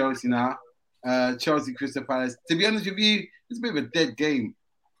on to Chelsea now. Chelsea Crystal Palace. To be honest with you, it's a bit of a dead game.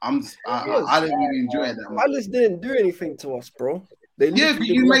 I didn't really enjoy it that much. Palace didn't do anything to us, bro.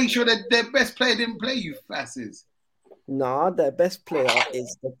 You make sure that their best player didn't play, you fasses. Nah, their best player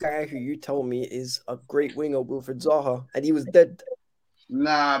is the guy who you told me is a great winger, Wilfried Zaha, and he was dead.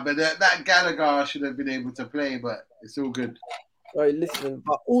 Nah, but that Gallagher should have been able to play, but it's all good. All right, listen,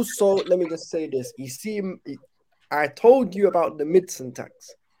 but also, let me just say this. I told you about the Midson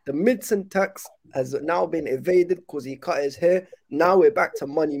tax. The Midson tax has now been evaded because he cut his hair. Now we're back to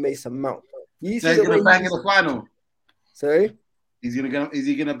Money Mason Mount. So he's going to bang in the final? Sorry? Is he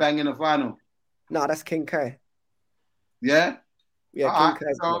gonna bang in the final? Nah, that's King Kai. Yeah? Yeah, King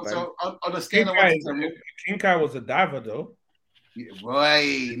Kai. So on a scale of 1 to 10, King Kai was a diver though. Yeah,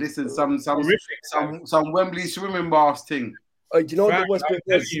 boy, listen, some Wembley swimming baths thing. Oh, do you know what the worst bit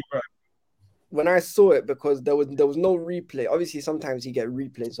was? When I saw it, because there was no replay. Obviously, sometimes you get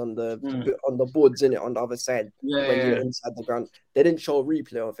replays on the boards on the other side when you're inside the ground. They didn't show a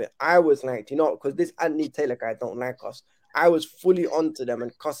replay of it. I was like, because this Anthony Taylor guy don't like us. I was fully onto them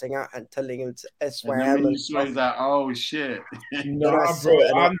and cussing out and telling him to SYM. And he's like, oh shit. Nah, bro,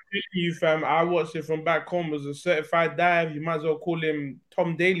 I'm telling you, fam. I watched it from back home. It was a certified dive. You might as well call him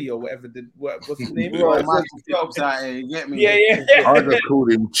Tom Daly or whatever. What's his name? Bro, Michael Phelps out here. You get me? Yeah. I just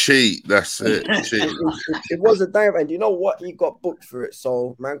called him Cheat. That's it. Cheat. It was a dive, and you know what? He got booked for it,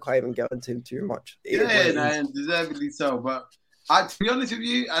 so man can't even get into him too much. Deservedly so. But to be honest with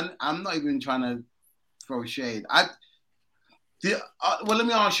you, and I'm not even trying to throw shade. Let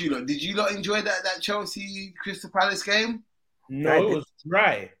me ask you, look, did you not enjoy that Chelsea Crystal Palace game? No, it was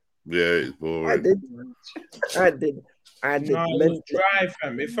dry. Yeah, it's boring. I did. No, it was dry,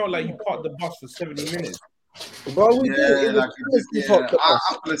 fam. It felt like you parked the bus for 70 minutes. Bro, we did. I fell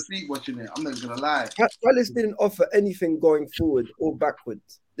asleep watching it. I'm not gonna lie. Palace didn't offer anything going forward or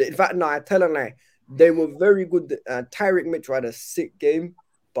backwards. In fact, no, I tell a lie. They were very good. Tyrick Mitchell had a sick game,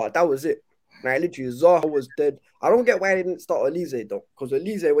 but that was it. Like, literally, Zaha was dead. I don't get why they didn't start Elise though, because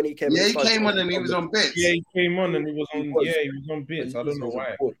Elise when he came, he came on and he was on bits. Yeah, he came on and he was on bits. I don't know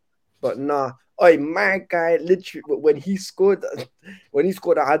why. But nah, my guy, literally, when he scored, I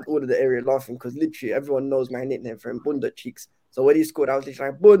had all of the area laughing because literally everyone knows my nickname for him, Bunda Cheeks. So when he scored, I was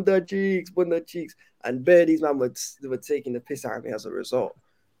literally like Bunda Cheeks, and these man were taking the piss out of me as a result.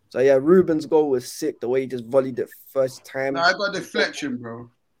 So yeah, Ruben's goal was sick. The way he just volleyed it first time. No, I got deflection, bro.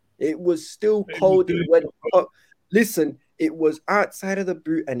 It was still cold. It went up. Listen, it was outside of the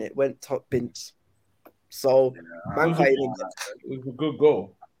boot and it went top bins. So, it was a good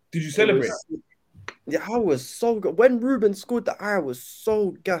goal. Did you celebrate? I was so good. When Ruben scored I was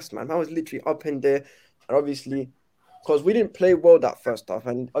so gassed, man. I was literally up in there. And obviously, because we didn't play well that first half.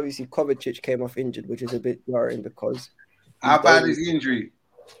 And obviously, Kovacic came off injured, which is a bit worrying because... How bad is the injury?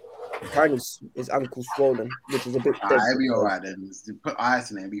 Apparently his ankle swollen, which is a bit. He'll be all right then. Put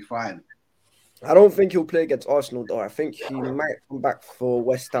ice in it and be fine. I don't think he'll play against Arsenal though. I think he might come back for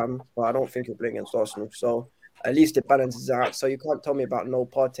West Ham, but I don't think he'll play against Arsenal. So at least it balances out. So you can't tell me about no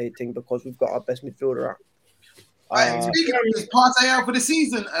Partey thing because we've got our best midfielder out. Speaking of, is Partey out for the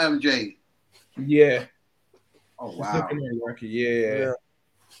season, Jay? Yeah. Oh wow. Yeah.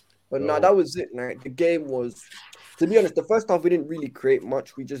 But no, that was it. Like the game was. To be honest, the first half we didn't really create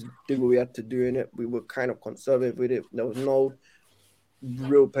much. We just did what we had to do in it. We were kind of conservative with it. There was no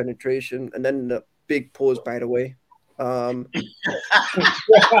real penetration. And then the big pause, by the way. Yeah,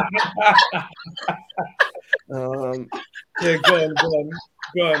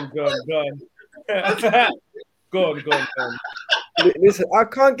 go on. Listen, I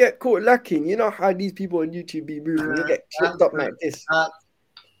can't get caught lacking. You know how these people on YouTube be moving. You get clipped up like this.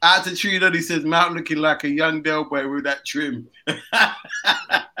 Attitude on, he says, Mount looking like a young Del Boy with that trim. Stick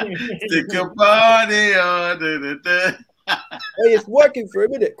your body on. Hey, it's working for a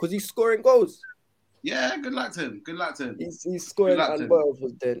minute because he's scoring goals. Yeah, good luck to him. He's scoring and Wells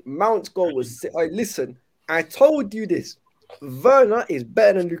was dead. Mount's goal was sick. Listen, I told you this. Werner is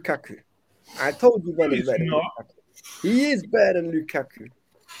better than Lukaku. I told you Werner is better than Lukaku. He is better than Lukaku.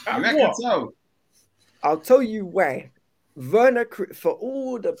 I reckon so. I'll tell you why. Werner, for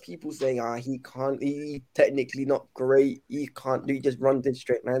all the people saying, he technically not great, he just runs in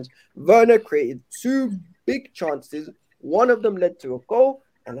straight lines. Werner created two big chances. One of them led to a goal,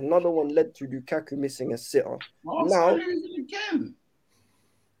 and another one led to Lukaku missing a sitter. Now, losing again.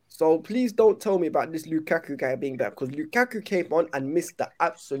 So please don't tell me about this Lukaku guy being back, because Lukaku came on and missed the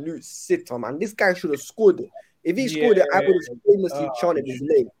absolute sitter, man. This guy should have scored it. If he scored it, I would have shamelessly chanted his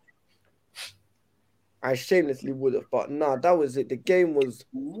name. I shamelessly would have, but nah, that was it. The game was.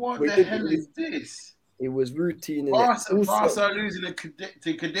 What the hell is this? It was routine. Barca are losing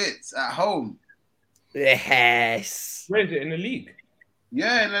to Cadets at home. Yes. Where is it in the league?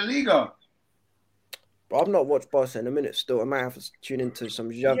 Yeah, in La Liga. But I've not watched Barca in a minute still. I might have to tune into some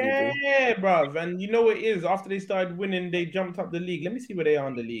Xavi. Yeah, bruv. And you know what it is? After they started winning, they jumped up the league. Let me see where they are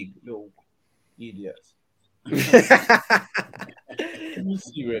in the league, little idiots. Let me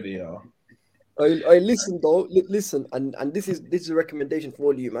see where they are. I listen though. Listen, and this is a recommendation for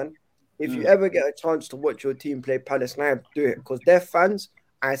all of you, man. If you ever get a chance to watch your team play Palace now, do it, because their fans.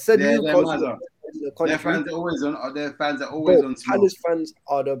 I said Newcastle. Their fans are always on. Palace fans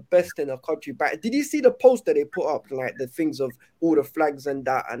are the best in the country. But did you see the post that they put up, like the things of all the flags and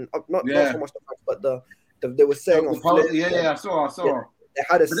that, and not so much the flags, but they were saying I saw. Yeah, they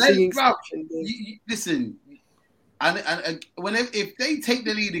had a singing section. Listen, and if they take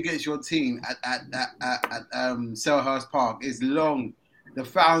the lead against your team at Selhurst Park, it's long. The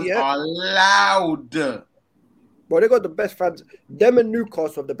fans are loud. Well, they got the best fans. Them and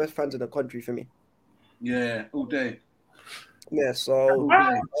Newcastle are the best fans in the country for me. Yeah, all day. Yeah, so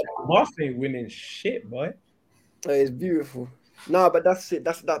Barca ain't winning shit, boy. It's beautiful. No, but that's it.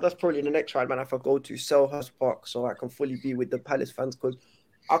 That's probably the next ride, man. I have to go to Selhurst Park so I can fully be with the Palace fans, because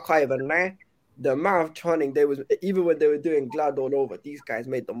I can't even lie. The amount of chanting they was, even when they were doing Glad all over, these guys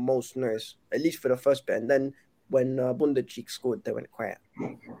made the most noise, at least for the first bit. And then when Bundercheek scored, they went quiet.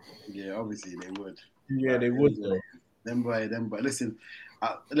 Yeah, obviously they would. Yeah, they would though. Them boy. Listen,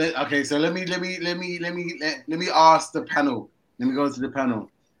 okay. So let me ask the panel. Let me go to the panel.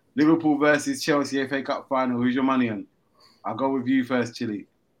 Liverpool versus Chelsea FA Cup final. Who's your money on? I'll go with you first, Chili.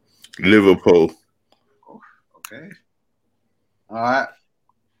 Liverpool. Oh, okay. All right.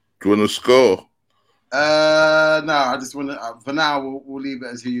 Do you want to score? No, I just want to. For now, we'll leave it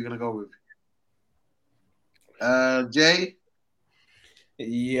as who you're gonna go with. Jay.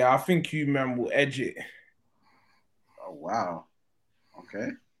 Yeah, I think you man will edge it. Oh wow.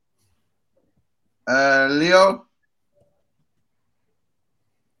 Okay. Leo.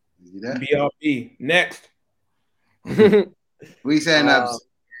 Is he there? BRB. Next. What are you saying, Abs?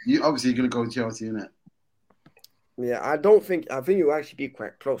 You obviously gonna go with Chelsea, innit? Yeah, I think it will actually be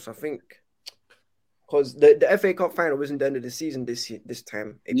quite close. I think because the FA Cup final wasn't the end of the season this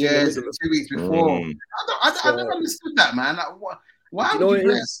time. It's 2 weeks before. I never understood that, man. Like, why would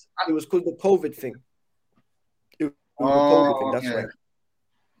you it was because the COVID thing. That's why.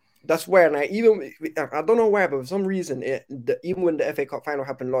 That's where, and I don't know why, but for some reason, even when the FA Cup final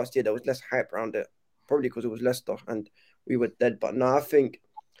happened last year, there was less hype around it. Probably because it was Leicester and we were dead. But now I think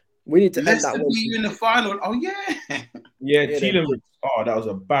we need to end that one. Leicester in the final. Oh yeah. Yeah, Thielen. Oh, that was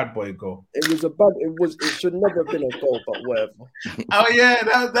a bad boy goal. It should never have been a goal, but whatever. Oh yeah,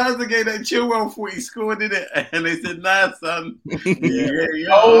 that was the game that Chilwell thought he scored, didn't it? And they said, "Nah, son."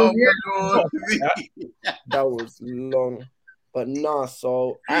 That was long, but nah.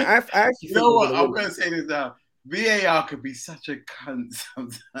 So I actually. You know what? I'm gonna say this now. VAR could be such a cunt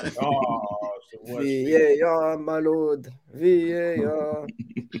sometimes. VAR, my lord. VAR.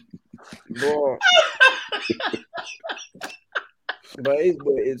 Bro. But it is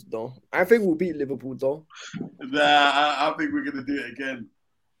what it is, though. I think we'll beat Liverpool, though. Nah, I think we're gonna do it again.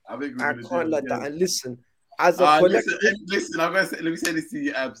 I can't let that. And listen, as a listen, I'm gonna say. Let me say this to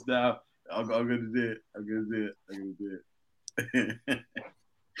you, Abs. Now, I'm gonna do it.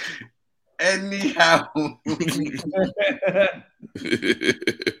 Anyhow.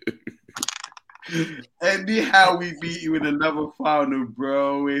 Anyhow, we beat you in another final,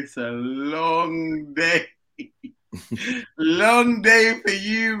 bro. It's a long day. Long day for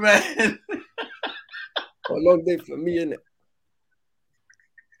you, man. A long day for me, innit?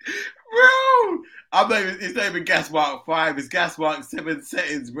 Bro, it's not even gas mark 5, it's gas mark 7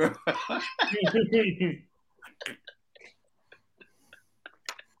 settings, bro.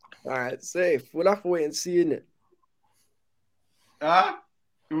 Alright, safe. We'll have to wait and see, innit? Huh?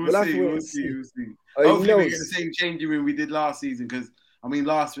 We'll see. Hopefully we get the same changing room we did last season, because I mean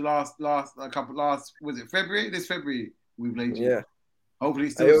was it February? This February we played you. Yeah. Hopefully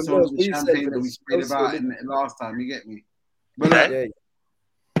it's still the champagne that we sprayed about in last time, you get me? But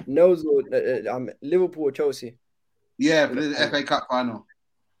Liverpool or Chelsea? Yeah, for the FA Cup final.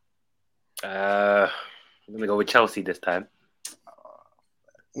 I'm gonna go with Chelsea this time.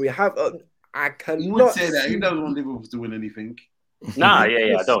 We have I cannot. He would say that. He doesn't want Liverpool to win anything. Nah,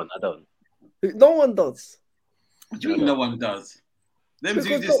 yeah, I don't. No one does. What do you mean no one does? Them two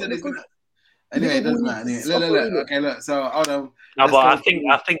Because just said it's gonna. Anyway, it doesn't matter. Anyway. Look. Okay, look. So hold on. No, but I think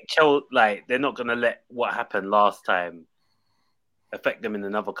Chelsea, like, they're not gonna let what happened last time affect them in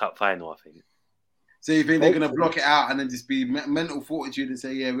another cup final. I think. So you think they're gonna block it out and then just be mental fortitude and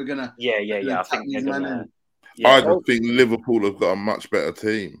say, yeah, we're gonna. Yeah. I think they're gonna. I just think Liverpool have got a much better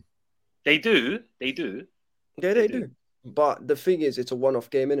team. They do. Yeah, they do. But the thing is, it's a one-off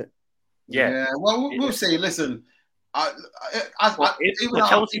game, innit? Yeah. Well, we'll see. Listen, for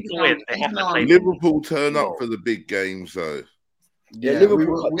Chelsea to win, they have to play. Liverpool turn up for the big games, though. Yeah,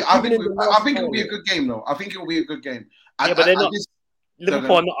 Liverpool. I think it will be a good game, though. I think it will be a good game. But they're not.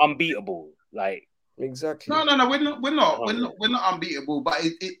 Liverpool are not unbeatable. Like exactly. No. We're not unbeatable. But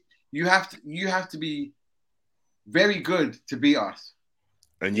you have to be very good to beat us.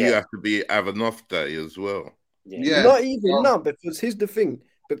 And you have to have an off day as well. Yeah. Not even now, because here's the thing.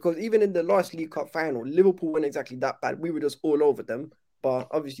 Because even in the last League Cup final, Liverpool weren't exactly that bad. We were just all over them. But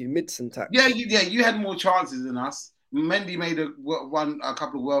obviously, Midson tack. Yeah, you had more chances than us. Mendy made a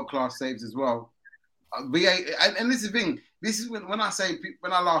couple of world-class saves as well. And this is the thing. This is when I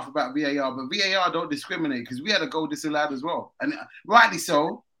laugh about VAR, but VAR don't discriminate because we had a goal disallowed as well. And rightly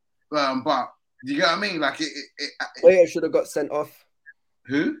so. But do you get what I mean? Like Player should have got sent off.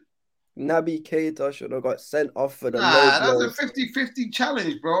 Who? Naby Keita should have got sent off for the that was a 50-50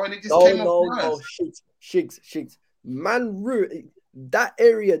 challenge, bro, and it just came off first. Shigs. Man, that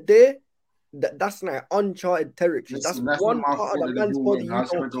area there, that's like uncharted territory. Listen, that's one part of the man's body.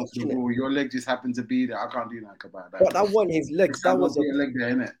 Your leg just happened to be there. I can't do nothing about that. But that wasn't his legs. That was a leg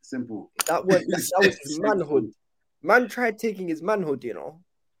there, innit? Simple. That was his manhood. Man tried taking his manhood, you know.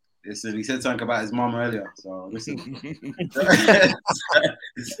 Listen, he said something about his mom earlier. So listen,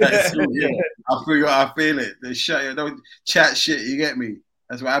 I feel it. They shut you. Don't chat shit. You get me?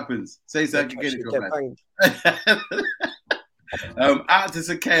 That's what happens. Say something, get it, man. Out to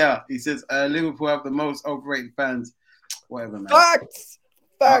Sakea. He says Liverpool have the most overrated fans. Whatever, man. Facts.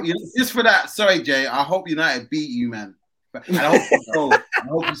 Just for that. Sorry, Jay. I hope United beat you, man. And I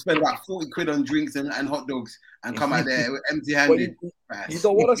hope you spend about 40 quid on drinks and hot dogs and come out there empty-handed. You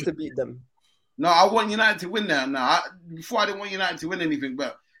don't want us to beat them. No, I want United to win now. No, before I didn't want United to win anything,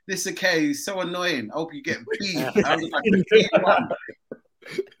 but this Sakea is so annoying. I hope you get beat. I was like,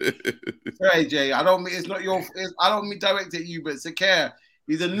 sorry, Jay. I don't mean it's not your. I don't mean direct at you, but Sakea,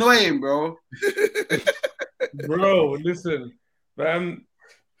 he's annoying, bro. Bro, listen,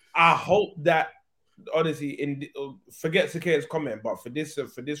 I hope that. Honestly, forget Sakea's comment, but for this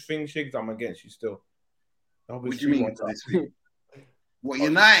thing, Shigs, I'm against you still. What do you mean for this week? What,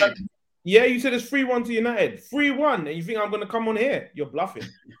 United? Yeah, you said it's 3-1 to United. 3-1, and you think I'm going to come on here? You're bluffing.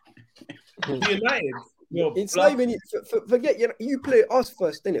 United. It's not even forget you play us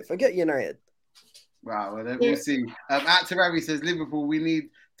first, innit? Forget United. Wow, well, we'll see. Atarabi says Liverpool, we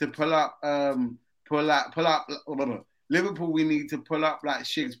need to pull up. Liverpool, we need to pull up like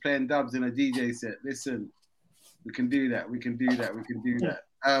Shigs playing dubs in a DJ set. Listen, we can do that.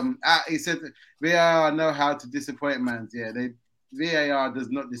 He said VAR know how to disappoint man. Yeah, VAR does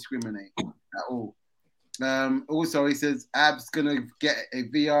not discriminate at all. Also, he says Ab's gonna get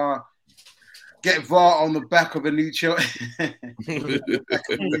VAR on the back of a new Chelsea.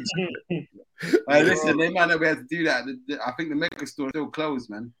 Listen, they might not be able to do that. I think the Mecca store is still closed,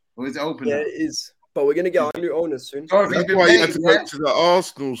 man. Or is it open? Yeah, it is. But we're going to get our new owners soon. That's why you had to go to the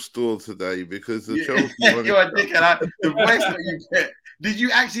Arsenal store today because the Chelsea... You're a dickhead. The voice that you get. Did you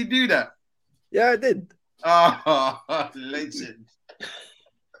actually do that? Yeah, I did. Oh, legend.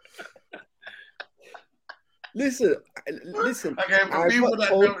 Listen. Okay, for people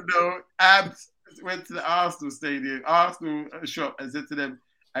that don't know, Abs went to the Arsenal shop and said to them,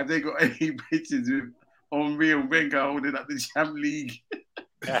 have they got any pictures with Henry and Wenger holding up the Champions League?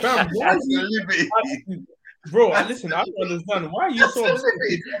 Bro, listen, I don't understand. Why are you so upset?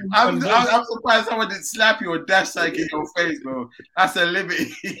 I'm surprised someone didn't slap you or dash something in your face, bro. That's a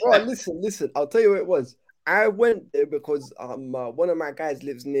liberty. Bro, listen. I'll tell you what it was. I went there because one of my guys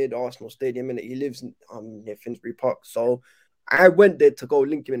lives near the Arsenal stadium and he lives near Finsbury Park. So I went there to go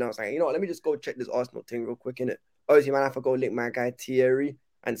link him and I was like, you know what, let me just go check this Arsenal thing real quick, innit? Obviously, man, I have to go link my guy Thierry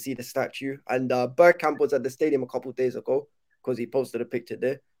and see the statue. And Bergkamp was at the stadium a couple of days ago because he posted a picture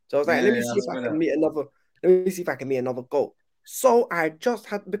there. So I was like, let me see if I can meet another goal. So I just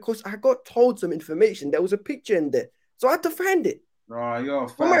had, because I got told some information, there was a picture in there. So I had to find it. Oh, you're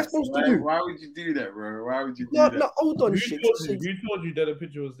fast. What am I supposed to do? Why would you do that, bro? Why would you do that? No, hold on, shit. Who told you that the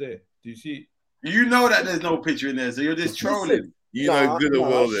picture was there? Do you see? You know that there's no picture in there, so you're just trolling. Know good and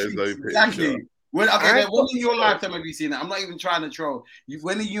well there's no picture. Exactly. When in your lifetime have you seen that? I'm not even trying to troll.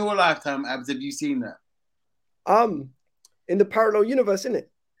 When in your lifetime, Abs, have you seen that? In the parallel universe, innit?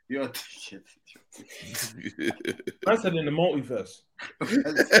 You're I said in the multiverse. I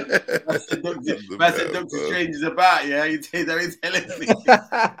said Doctor Strange is about, yeah? You telling me.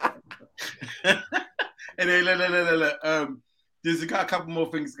 Anyway, look. There's a couple more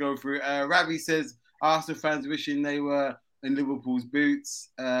things to go through. Ravi says Arsenal fans wishing they were in Liverpool's boots.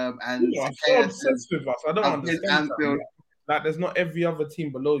 And you are so obsessed with us. I don't understand that. Like, there's not every other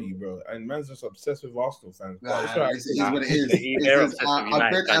team below you, bro. And man's just obsessed with Arsenal fans. This is what it is.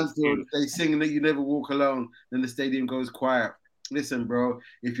 I've been Anfield. They sing that you never walk alone. Then the stadium goes quiet. Listen, bro.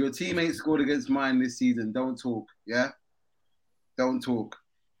 If your teammate scored against mine this season, don't talk. Yeah, don't talk.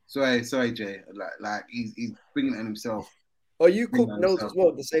 Sorry, Jay. Like he's bringing it on himself. Oh, you cook notes as well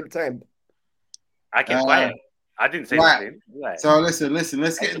at the same time. I kept quiet. I didn't say anything. Right. So listen. Let's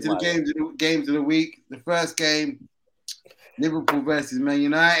get into the games of the week. The first game, Liverpool versus Man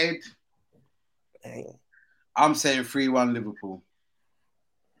United. Dang. I'm saying 3-1 Liverpool.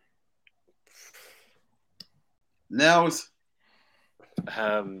 Nels?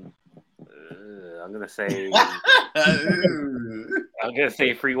 I'm gonna say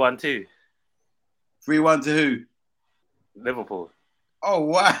 3-1 too. 3-1 to who? Liverpool. Oh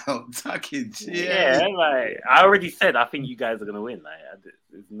wow, tucking. Yeah, like I already said, I think you guys are gonna win. Like,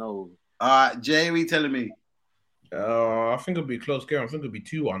 there's no. Jay, what are you telling me? I think it'll be a close game. I think it'll be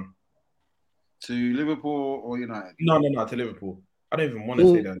 2-1 to Liverpool or United. No, to Liverpool. I don't even want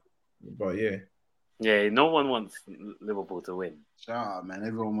to say that, but yeah. Yeah, no one wants Liverpool to win. Shut up, man.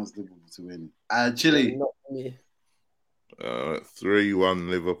 Everyone wants Liverpool to win. Chile. Not me. 3-1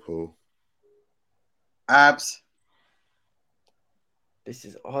 Liverpool. Abs. This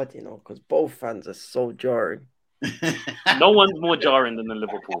is odd, because both fans are so jarring. No one's more jarring than the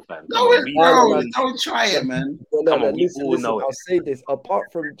Liverpool fan. Don't try it, man. Listen, I'll say this.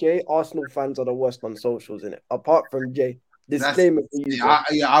 Apart from Jay, Arsenal fans are the worst on socials, innit? Apart from Jay. Disclaimer for you.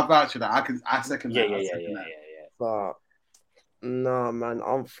 I'll vouch for that. I second that. Yeah. But no, man.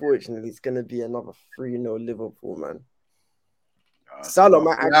 Unfortunately, it's gonna be another 3-0 Liverpool, man. Salah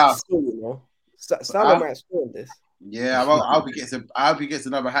might actually score, Salah might score in this. Yeah, I hope he gets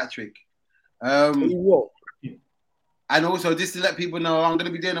another hat trick. He will. And also, just to let people know, I'm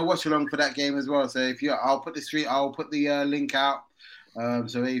going to be doing a watch along for that game as well. So I'll put the link out.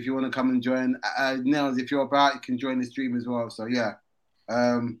 So if you want to come and join, Nels, if you're about, you can join the stream as well. So yeah,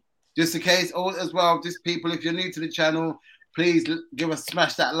 just in case, as well, just people, if you're new to the channel, please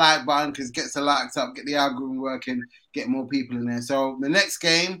smash that like button because it gets the likes up, get the algorithm working, get more people in there. So the next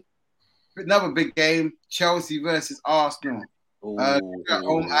game, another big game, Chelsea versus Arsenal.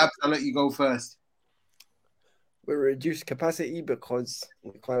 Home Abs, I'll let you go first. We're reduced capacity because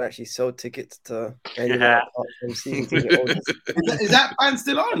we can't actually sell tickets to anyone apart from season ticket holders. Is that ban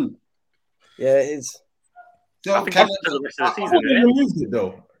still on? Yeah, it is. So I think removed it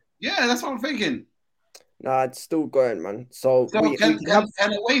though. Yeah, that's what I'm thinking. Nah, it's still going, man. So can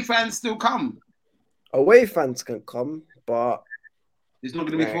away fans still come? Away fans can come, but it's not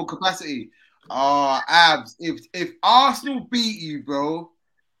going to be full capacity. Abs, if Arsenal beat you, bro,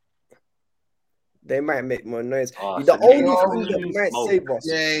 they might make more noise. The only thing that might save us,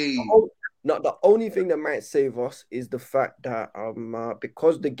 the only thing that might save us is the fact that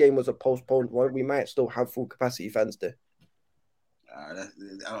because the game was a postponed one, we might still have full capacity fans there.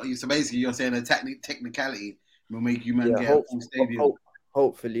 So basically, you're saying a technicality will make you get a full stadium.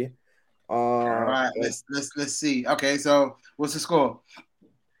 Hopefully. All right, let's see. Okay, so what's the score?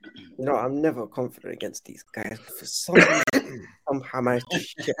 I'm never confident against these guys. For some reason, somehow my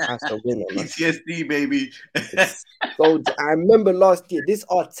shit has to win. PTSD, baby. So I remember last year, this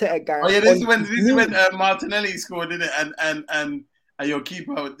Arteta guy. Oh yeah, this is when Martinelli scored, didn't it? And your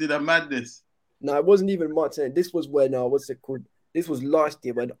keeper did a madness. No, it wasn't even Martinelli. This was when what's it called? This was last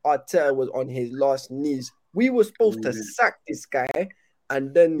year when Arteta was on his last knees. We were supposed to sack this guy,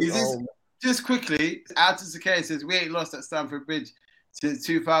 and then just quickly, Alton Sakay says we ain't lost at Stamford Bridge since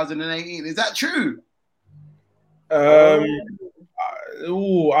 2018. Is that true? I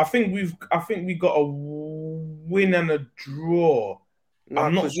think we got a win and a draw. No,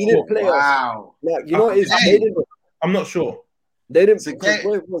 I'm not sure. Didn't play wow. I'm not sure. They didn't.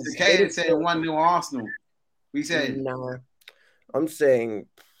 Sakay is saying 1-0 Arsenal. We say nah. I'm saying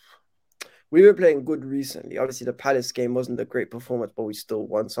we were playing good recently. Obviously, the Palace game wasn't a great performance, but we still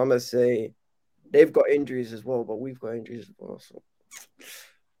won. So I'm gonna say they've got injuries as well, but we've got injuries as well. So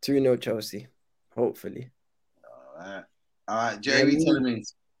 2-0 Chelsea, hopefully. All right, Jay, what you telling me?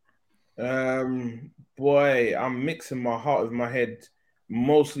 Boy, I'm mixing my heart with my head.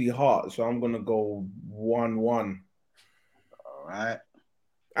 mostly heart, so I'm gonna go 1-1. All right.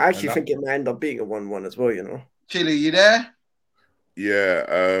 I actually think it might end up being a 1-1 as well, you know. Chili, you there?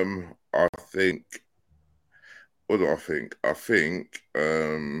 Yeah, I think. What do I think? I think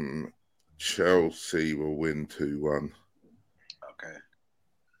Chelsea will win 2-1. Okay.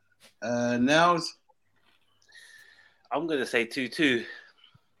 Nels? I'm gonna say 2-2.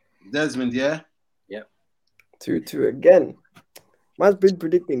 Desmond, yeah? Yep. 2-2 again. Man's been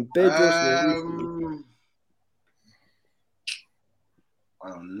predicting big goals. I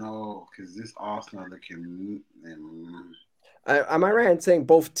don't know, because this Arsenal looking. Am I right in saying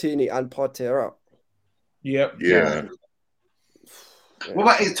both Tierney and Partey are out? Yep. Yeah. What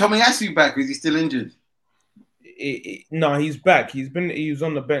about is Tomiyasu back? Or is he still injured? No, he's back. He was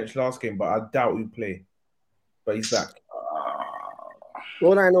on the bench last game, but I doubt he'll play. But he's back.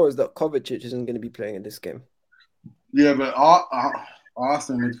 All I know is that Kovacic isn't going to be playing in this game. Yeah, but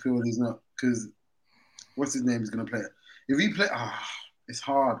Arsenal midfield is not, because what's his name is going to play. If he play, it's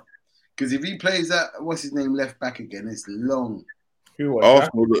hard. Because if he plays that, what's his name, left back again, it's long.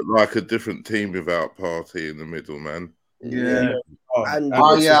 Arsenal look like a different team without Partey in the middle, man. Yeah. And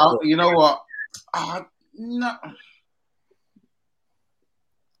you know what? No.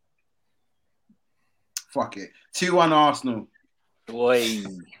 Fuck it. 2-1 Arsenal. Boy.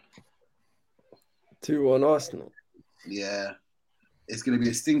 2-1 Arsenal. Yeah. It's going to be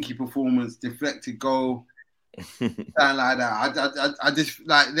a stinky performance, deflected goal. Something like that. I just,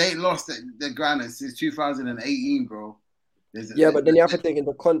 like, they ain't lost their ground since 2018, bro. But then you have to think in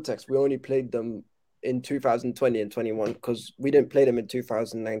the context. We only played them in 2020 and 21 because we didn't play them in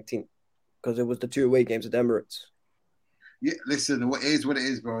 2019 because it was the 2 away games at Emirates. Yeah, listen, what it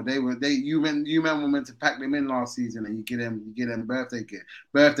is, bro. You men were meant to pack them in last season, and you get them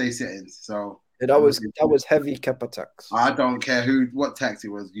birthday settings. So that was heavy Kepa tax. I don't care what tax it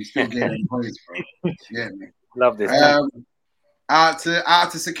was. You still get them points, bro. You get me? Love this. Out to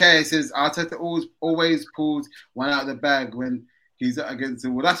Sakay says Arteta always pulls one out of the bag when he's against the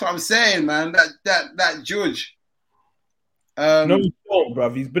wall. That's what I'm saying, man. That judge. No, he don't,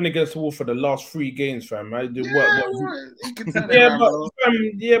 bruv. He's been against the wall for the last 3 games, fam. Right? But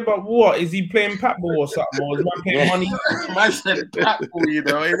what? Is he playing Patball or something? Or is man playing money? Man said Patball, you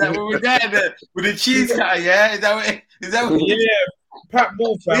know. Is that what we're there with the cheese cutter, yeah? Is that what Yeah,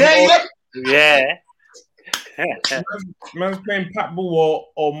 Patball, fam. Yeah. Man's playing Patball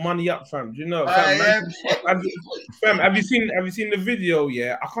or money up, fam. Do you know? Fam, have you seen the video?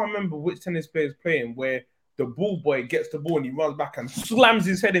 Yeah, I can't remember which tennis player is playing where the ball boy gets the ball and he runs back and slams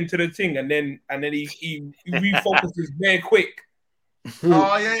his head into the thing, and then he refocuses very quick.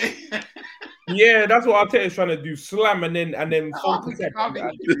 Oh yeah, yeah, that's what Arteta is trying to do: slam and then focus.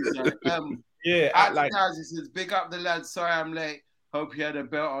 Guys, he says, "Big up the lads. Sorry I'm late. Hope you had a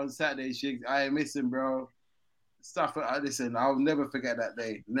belt on Saturday, Shigs. I ain't missing, bro. Stuff. Listen, I'll never forget that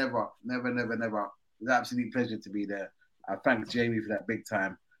day. Never. It was an absolute pleasure to be there. I thank Jamie for that big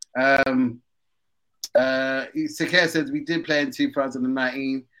time. Sakir says we did play in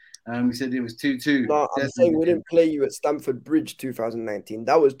 2019. We said it was 2-2. No, I'm saying we didn't play you at Stamford Bridge 2019.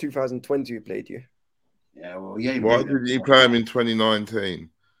 That was 2020 we played you. Yeah, well, yeah. Why didn't you play him in 2019?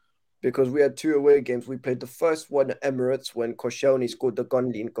 Because we had 2 away games. We played the first one at Emirates when Koscielny scored the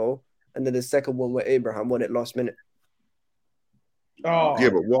Gunlean goal, and then the second one where Abraham won it last minute. Oh, yeah,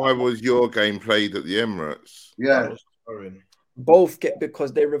 but why was your game played at the Emirates? Yeah, both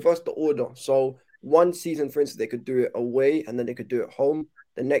because they reversed the order. So one season, for instance, they could do it away and then they could do it home.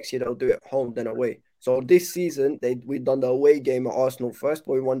 The next year they'll do it home, then away. So this season we've done the away game at Arsenal first,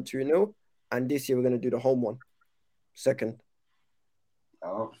 but we won 2-0, and this year we're going to do the home one second.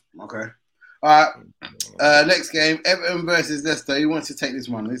 Oh, okay. All right. Next game, Everton versus Leicester. Who wants to take this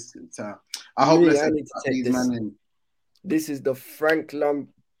one? I hope Leicester need to take this. This is the Frank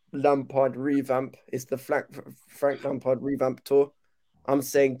Lampard revamp. It's the Frank Lampard revamp tour. I'm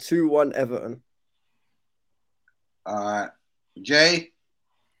saying 2-1 Everton. All right. Jay?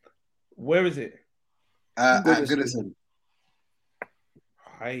 Where is it? At Goodison.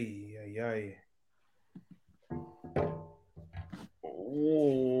 Aye.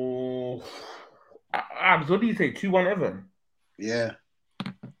 Oh. Abs, what do you say? 2-1 Everton? Yeah.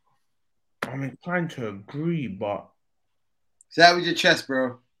 I'm inclined to agree, but... Say that with your chest,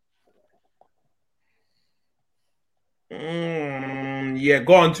 bro. Yeah,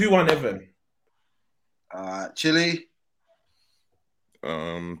 go on. 2-1 Everton. Chile?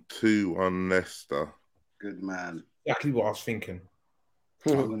 2-1 Leicester. Good man. Exactly what I was thinking.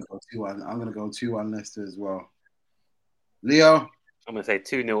 I'm going to go 2-1. I'm going to go 2-1 Leicester as well. Leo? I'm going to say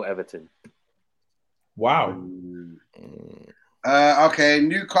 2-0 Everton. Wow. Okay,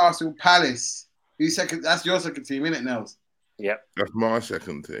 Newcastle Palace. Who's second? That's your second team, isn't it, Nels? Yep. That's my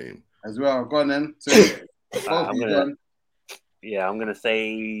second team. As well. Go on then. So, I'm gonna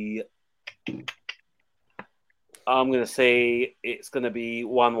say. I'm gonna say it's gonna be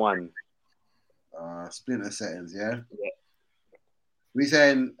 1-1. Splinter settings, yeah. We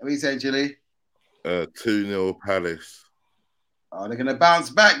saying, Chile? 2-0 Palace. Oh, they're gonna bounce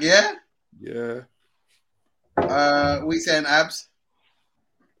back, yeah. Yeah. We saying Abs?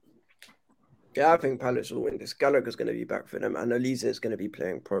 Yeah, I think Palace will win this. Gallagher's going to be back for them, and Elise is going to be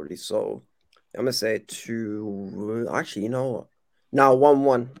playing probably. So I'm going to say 2. Actually, you know what? Now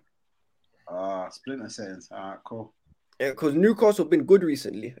 1-1. Splinter settings. All right, cool. Yeah, because Newcastle have been good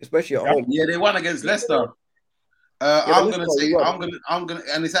recently, especially at home. Yeah, they won against Leicester. I'm gonna say,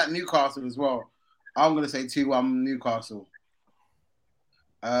 and it's at Newcastle as well. I'm gonna say 2-1 Newcastle.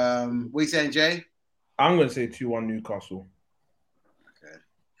 We saying Jay? I'm gonna say 2-1 Newcastle. Okay.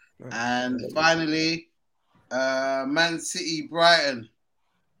 And finally, Man City Brighton.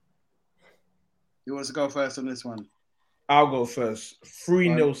 Who wants to go first on this one? I'll go first.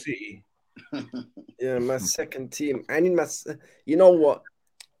 3-0 City. Yeah, my second team. I need you know what?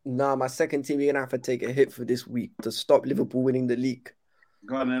 Nah, my second team, you're gonna have to take a hit for this week to stop Liverpool winning the league.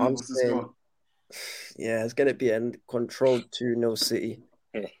 Go on then. What's the score? Yeah, it's gonna be a controlled 2-0 City.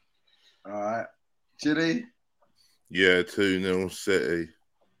 All right. Chile? Yeah, 2-0 City.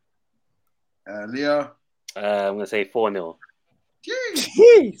 Leo? I'm gonna say 4-0.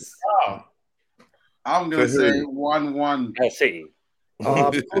 Jeez. I'm gonna say 1-1. City.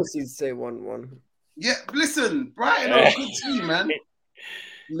 Of course you'd say 1-1. Yeah, listen, Brighton are a good team, man.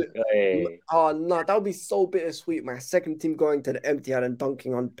 Hey. Oh no, that would be so bittersweet. My second team going to the Etihad and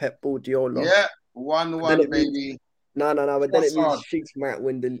dunking on Pep Guardiola. Yeah, 1-1, baby. No, but then it means Sheiks might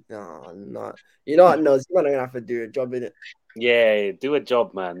win the. No. You know what? No, you're gonna have to do a job in it. Yeah, do a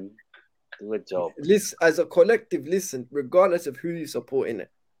job, man. Do a job. Listen, as a collective, regardless of who you support in it,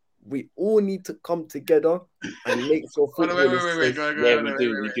 we all need to come together and make sure football wait. We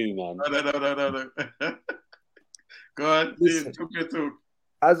do, man. No. Go on, listen, talk.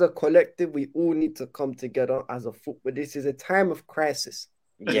 As a collective, we all need to come together as a football. This is a time of crisis.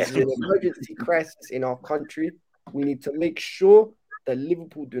 Yeah. This is an emergency crisis in our country. We need to make sure that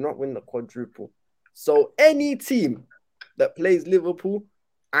Liverpool do not win the quadruple. So any team that plays Liverpool,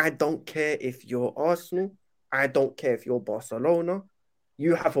 I don't care if you're Arsenal, I don't care if you're Barcelona,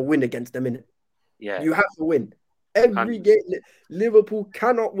 you have a win against them, innit? Yeah. You have to win. Every game, Liverpool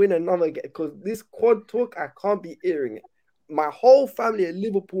cannot win another game because this quad talk, I can't be hearing it. My whole family at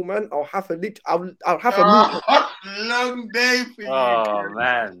Liverpool, man, I'll have a move. Long day for you. Oh,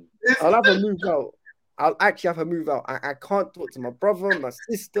 man. I'll have a move out. I'll actually have to move out. I can't talk to my brother, my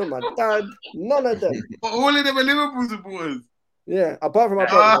sister, my dad, none of them. All of them are Liverpool supporters. Yeah, apart from my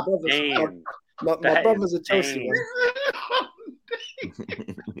brother. My brother's a Chelsea man.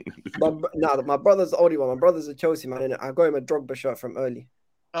 My brother's the only one. My brother's a Chelsea man, and I got him a Drogba shirt from early.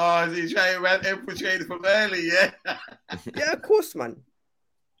 Oh, is he trying to infiltrate from early? Yeah. Yeah, of course, man.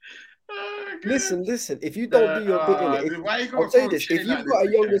 Oh, listen. If you don't do your bit in it, I'll say this: if you've got a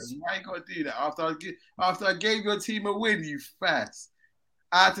younger, why you gotta do that? After I gave your team a win, you fast.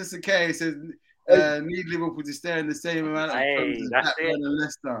 Artis Sakay says need Liverpool to stay in the same amount of points as Blackburn and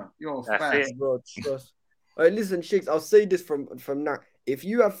Leicester. You're fast, bro. Trust. All right, listen, Sheiks. I'll say this from now: if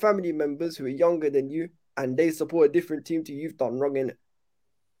you have family members who are younger than you and they support a different team to you, you've done wrong in it.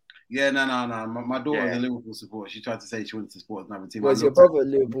 Yeah, no. My daughter's a Liverpool supporter. She tried to say she wanted to support another team. Was your brother a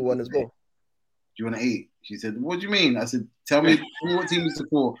Liverpool one as well? Do you want to eat? She said, "What do you mean?" I said, "Tell me what team you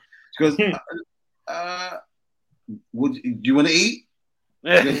support." She goes, "Do you want to eat?"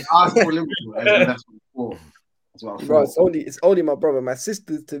 Ask for Liverpool. That's what I thought. Bro, it's only my brother. My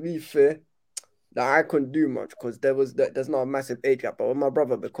sister, to be fair, that I couldn't do much because there's not a massive age gap. But with my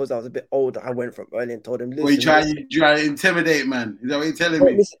brother, because I was a bit older, I went from early and told him, listen. Well, you try to intimidate, man. Is that what you're telling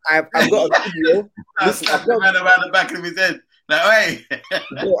me? Listen, I've got a video. I've got man around the back of his head. Like, hey.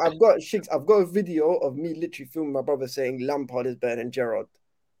 Bro, I've got a video of me literally filming my brother saying Lampard is better than Gerrard.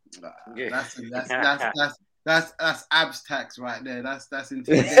 That's abs tax right there. That's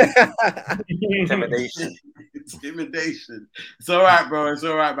intimidation. Intimidation. It's all right, bro. It's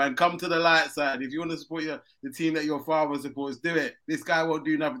all right, man. Come to the light side. If you want to support the team that your father supports, do it. This guy won't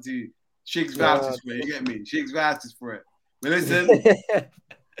do nothing to you. Sheiks vouches for it. You get me? Sheiks vouches for it. But listen,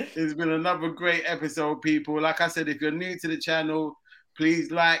 it's been another great episode, people. Like I said, if you're new to the channel, please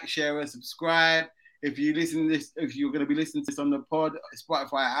like, share, and subscribe. If you're going to be listening to this on the pod,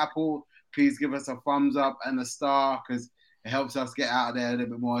 Spotify, Apple, please give us a thumbs up and a star because it helps us get out there a little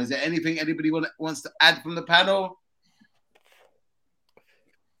bit more. Is there anything anybody wants to add from the panel?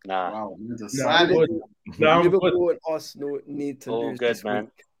 Nah. Wow, Liverpool and Arsenal need to lose good, this man.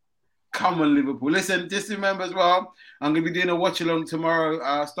 week. Come on, Liverpool. Listen, just remember as well, I'm going to be doing a watch-along tomorrow.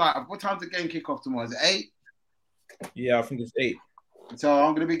 What time's the game kick off tomorrow? Is it 8? Yeah, I think it's 8. So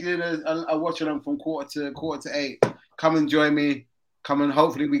I'm going to be doing a watch-along from quarter to 8. Come and join me. Come and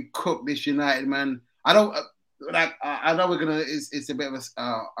hopefully we cook this United, man. I don't... I know we're gonna. It's a bit of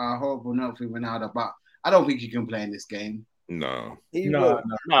a horrible note for Ronaldo, but I don't think he can play in this game. No. Nah.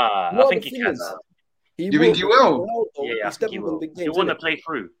 I think he can. You think he will? Yeah, I think he will. He want to play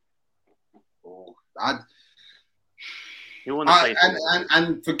through. He want to play through.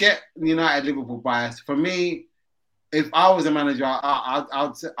 And forget United Liverpool bias. For me, if I was a manager,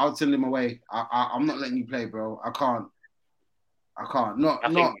 I'd send him away. I'm not letting you play, bro. I can't.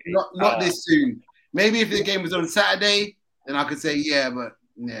 Not this soon. Maybe if the game was on Saturday, then I could say yeah, but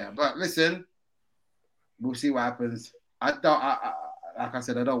listen, we'll see what happens. Like I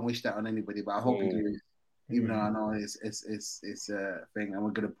said, I don't wish that on anybody, but I hope you lose. Even though I know it's a thing, and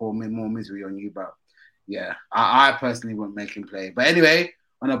we're gonna pour more misery on you. But yeah, I personally won't make him play. But anyway,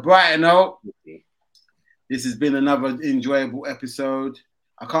 on a brighter note, this has been another enjoyable episode.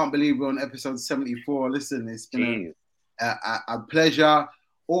 I can't believe we're on episode 74. Listen, it's been a pleasure.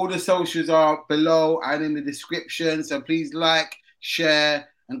 All the socials are below and in the description. So please like, share,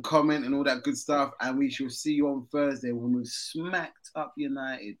 and comment and all that good stuff. And we shall see you on Thursday when we've smacked up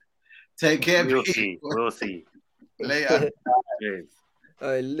United. Take care. We'll see. Later.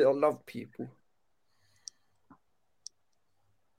 I love people.